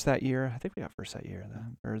got first that year. I think we got first that year,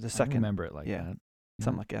 or the second. I remember it like that.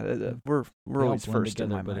 Something like that. We're always first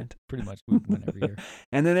together, in my mind. Pretty much we win every year.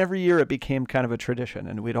 And then every year it became kind of a tradition,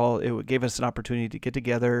 and it gave us an opportunity to get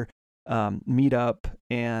together, meet up,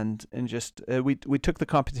 and just we took the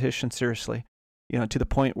competition seriously, to the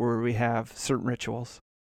point where we have certain rituals,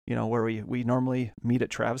 where we normally meet at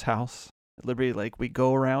Trav's house at Liberty Lake. We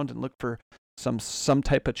go around and look for some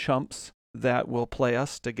type of chumps that will play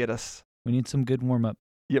us to get us. We need some good warm up.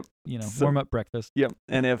 Yep. Warm up breakfast. Yep.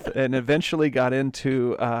 And eventually got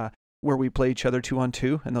into where we play each other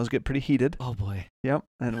 2-on-2, and those get pretty heated. Oh boy. Yep.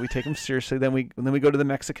 And we take them seriously. Then we go to the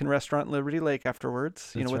Mexican restaurant in Liberty Lake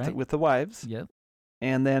afterwards. That's right. with the wives. Yep.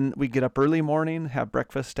 And then we get up early morning, have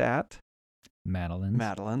breakfast at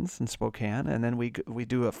Madeline's in Spokane, and then we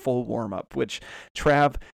do a full warm up, which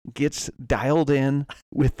Trav gets dialed in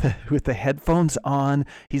with the headphones on.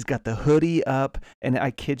 He's got the hoodie up, and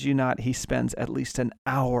I kid you not, he spends at least an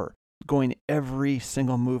hour going every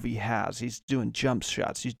single move he has. He's doing jump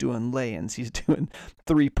shots, he's doing lay-ins, he's doing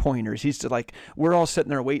 3-pointers. He's like, we're all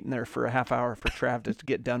sitting there waiting there for a half hour for Trav to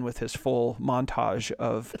get done with his full montage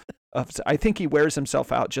of I think he wears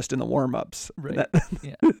himself out just in the warm-ups. Right.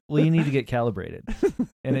 Yeah. Well, you need to get calibrated,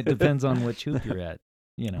 and it depends on which hoop you're at.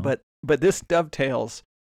 But this dovetails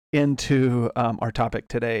into our topic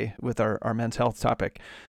today with our men's health topic,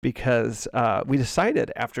 because we decided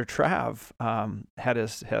after Trav had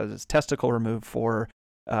his testicle removed for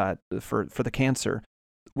the cancer,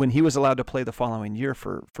 when he was allowed to play the following year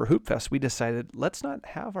for Hoop Fest, we decided, let's not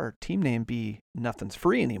have our team name be Nothing's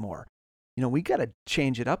Free anymore. We got to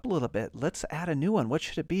change it up a little bit. Let's add a new one. What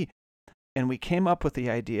should it be? And we came up with the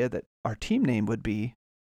idea that our team name would be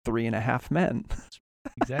 3.5 Men.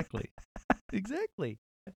 Exactly.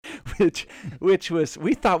 which was,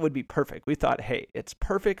 we thought would be perfect. We thought, hey, it's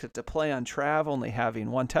perfect. It's a play on Trav only having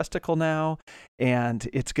one testicle now, and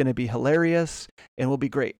it's going to be hilarious and will be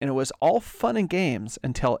great. And it was all fun and games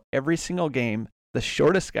until every single game, the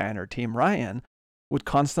shortest guy on our team, Ryan, would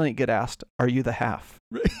constantly get asked, "Are you the half?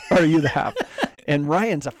 Are you the half?" And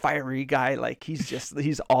Ryan's a fiery guy. Like,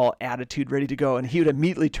 he's all attitude, ready to go. And he would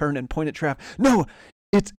immediately turn and point at Trav. "No,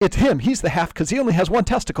 it's him. He's the half because he only has one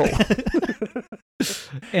testicle."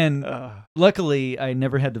 And luckily, I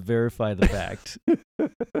never had to verify the fact.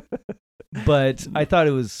 But I thought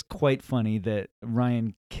it was quite funny that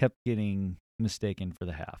Ryan kept getting mistaken for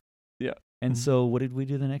the half. Yeah. And so what did we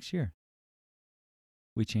do the next year?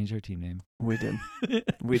 We changed our team name. We did.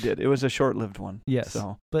 We did. It was a short-lived one. Yes.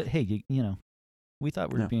 So. But hey, we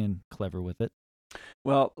thought we were being clever with it.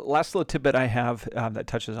 Well, last little tidbit I have that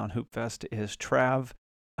touches on Hoop Fest is Trav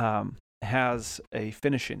has a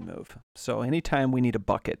finishing move. So anytime we need a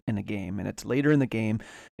bucket in a game, and it's later in the game,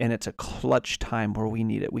 and it's a clutch time where we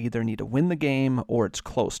need it, we either need to win the game or it's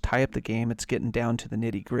close, tie up the game, it's getting down to the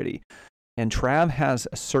nitty-gritty. And Trav has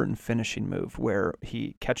a certain finishing move where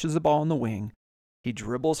he catches the ball in the wing, he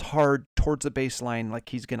dribbles hard towards the baseline like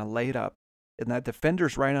he's going to lay it up, and that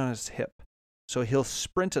defender's right on his hip. So he'll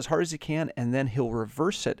sprint as hard as he can, and then he'll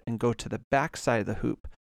reverse it and go to the backside of the hoop.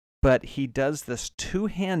 But he does this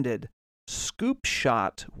two-handed scoop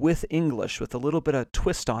shot with English with a little bit of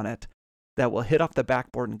twist on it that will hit off the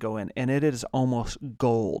backboard and go in. And it is almost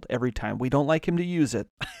gold every time. We don't like him to use it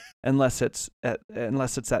unless it's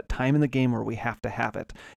that time in the game where we have to have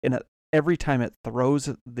it. And every time it throws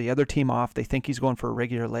the other team off, they think he's going for a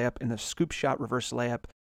regular layup, and the scoop shot reverse layup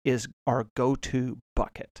is our go-to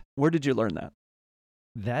bucket. Where did you learn that?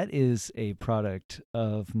 That is a product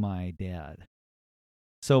of my dad.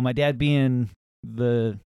 So my dad being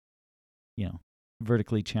the,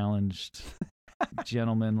 vertically challenged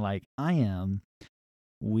gentleman like I am,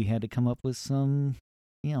 we had to come up with some,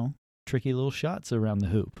 tricky little shots around the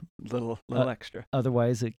hoop. Little extra.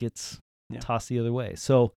 Otherwise it gets tossed the other way.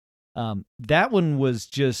 So that one was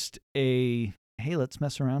just hey, let's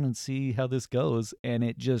mess around and see how this goes. And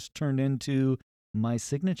it just turned into my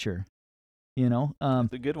signature. It's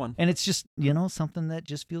a good one. And it's just, something that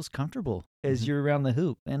just feels comfortable as you're around the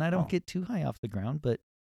hoop. And I don't get too high off the ground, but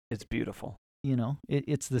it's beautiful.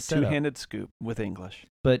 It's the setup. Two-handed scoop with English.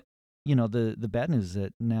 But, the bad news is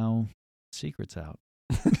that now secret's out.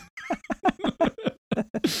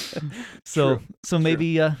 So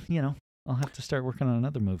maybe, I'll have to start working on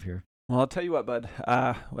another move here. Well, I'll tell you what, bud.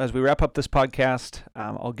 As we wrap up this podcast,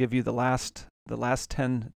 I'll give you the last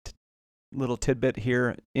 10 little tidbit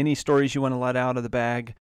here. Any stories you want to let out of the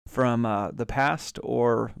bag from the past,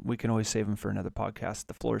 or we can always save them for another podcast.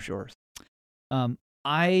 The floor is yours.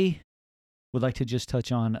 I would like to just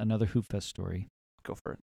touch on another Hoop Fest story. Go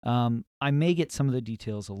for it. I may get some of the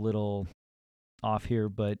details a little off here,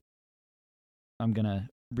 but I'm going to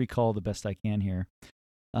recall the best I can here.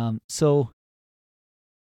 So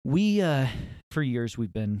we, for years,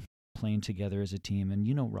 we've been playing together as a team,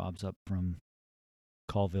 and Rob's up from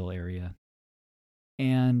Colville area.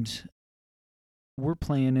 And we're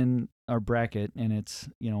playing in our bracket, and it's,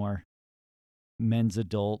 our men's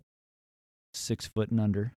adult 6 foot and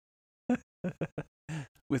under.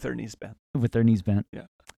 With their knees bent. With their knees bent. Yeah.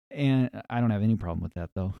 And I don't have any problem with that,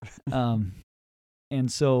 though.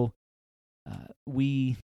 And so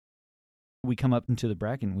we come up into the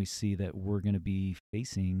bracket, and we see that we're going to be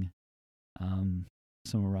facing some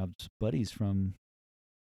of Rob's buddies from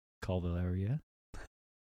Colville area.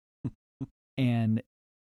 And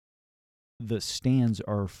the stands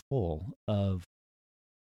are full of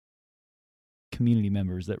community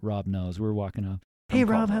members that Rob knows. We're walking up. Hey,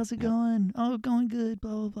 Rob, how's it going? Oh, going good,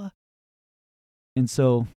 blah, blah, blah. And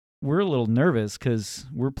so we're a little nervous because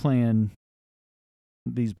we're playing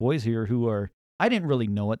these boys here who I didn't really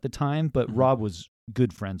know at the time, but Rob was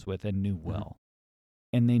good friends with and knew well.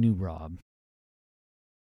 And they knew Rob.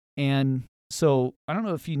 And so I don't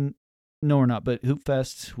know if you know or not, but Hoop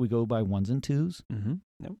Fest, we go by 1s and 2s. Mm-hmm.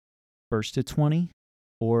 Yep. First to 20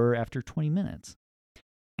 or after 20 minutes.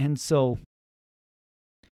 And so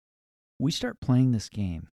we start playing this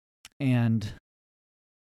game, and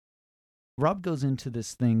Rob goes into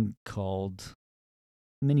this thing called,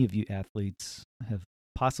 many of you athletes have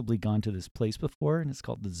possibly gone to this place before, and it's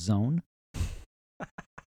called the zone.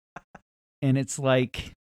 And it's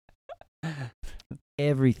like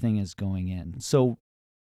everything is going in. So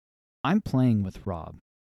I'm playing with Rob,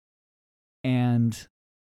 and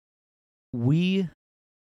we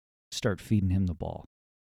start feeding him the ball.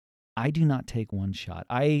 I do not take one shot.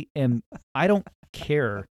 I don't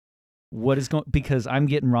care what is going, because I'm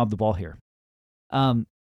getting Rob the ball here.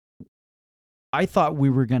 I thought we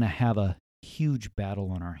were going to have a huge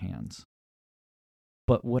battle on our hands.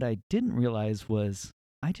 But what I didn't realize was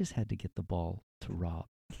I just had to get the ball to Rob.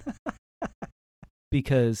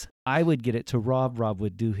 Because I would get it to Rob. Rob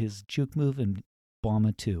would do his juke move and bomb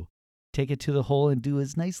a 2. Take it to the hole and do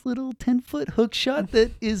his nice little 10-foot hook shot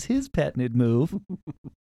that is his patented move.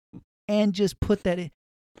 And just put that in.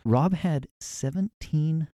 Rob had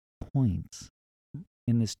 17 points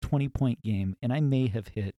in this 20-point game, and I may have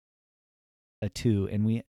hit a 2,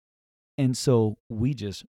 and so we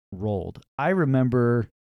just rolled. I remember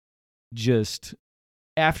just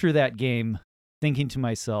after that game thinking to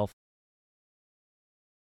myself,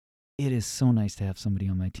 it is so nice to have somebody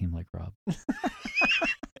on my team like Rob.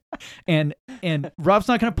 and Rob's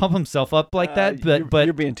not going to pump himself up like that, but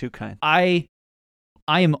you're being too kind. I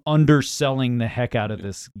am underselling the heck out of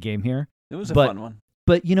this game here. It was a fun one.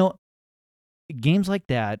 But games like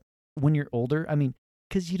that when you're older, I mean,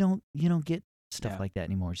 because you don't get stuff like that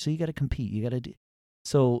anymore. So you got to compete. You got to do.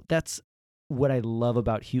 So that's what I love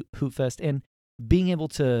about Hoop Fest, and being able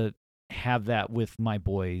to have that with my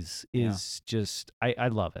boys is just I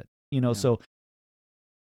love it. So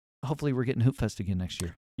hopefully we're getting Hoop Fest again next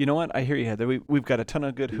year. You know what? I hear you, Heather. We've got a ton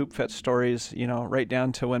of good Hoop Fest stories, right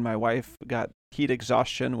down to when my wife got heat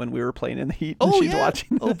exhaustion when we were playing in the heat and she's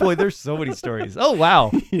watching. Oh boy, there's so many stories. Oh wow.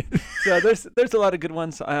 So there's a lot of good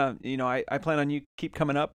ones. I plan on you keep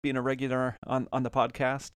coming up, being a regular on the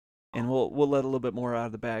podcast, and we'll let a little bit more out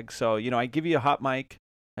of the bag. So, I give you a hot mic.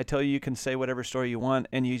 I tell you can say whatever story you want,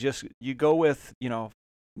 and you go with,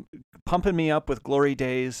 pumping me up with glory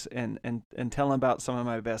days and telling about some of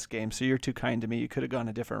my best games. So you're too kind to me. You could have gone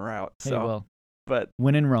a different route. Hey, well, but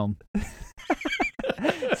when in Rome.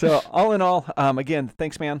 So all in all, again,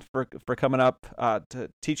 thanks, man, for coming up, to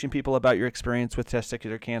teaching people about your experience with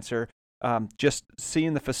testicular cancer. Just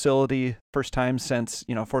seeing the facility first time since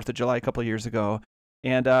 4th of July a couple of years ago,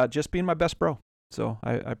 and just being my best bro. So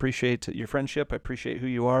I appreciate your friendship. I appreciate who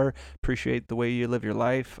you are. Appreciate the way you live your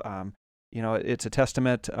life. It's a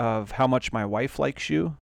testament of how much my wife likes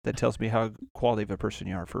you. That tells me how quality of a person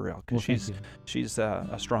you are for real. Because she's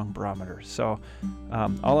a strong barometer. So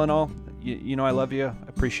all in all, I love you. I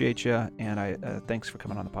appreciate you. And I thanks for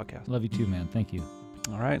coming on the podcast. Love you too, man. Thank you.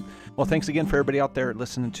 All right. Well, thanks again for everybody out there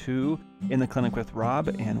listening to In the Clinic with Rob.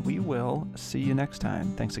 And we will see you next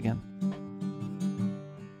time. Thanks again.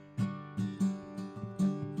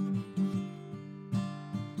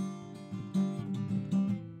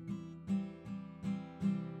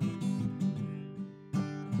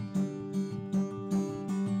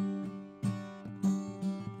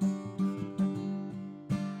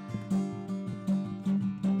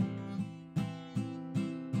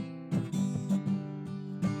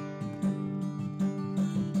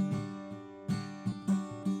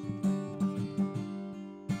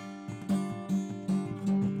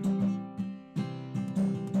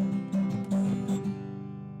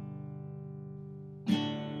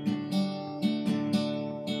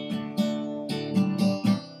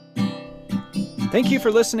 Thank you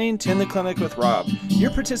for listening to In the Clinic with Rob.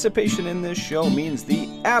 Your participation in this show means the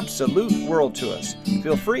absolute world to us.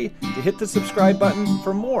 Feel free to hit the subscribe button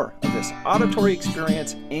for more of this auditory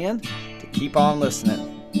experience and to keep on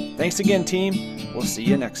listening. Thanks again, team. We'll see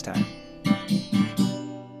you next time.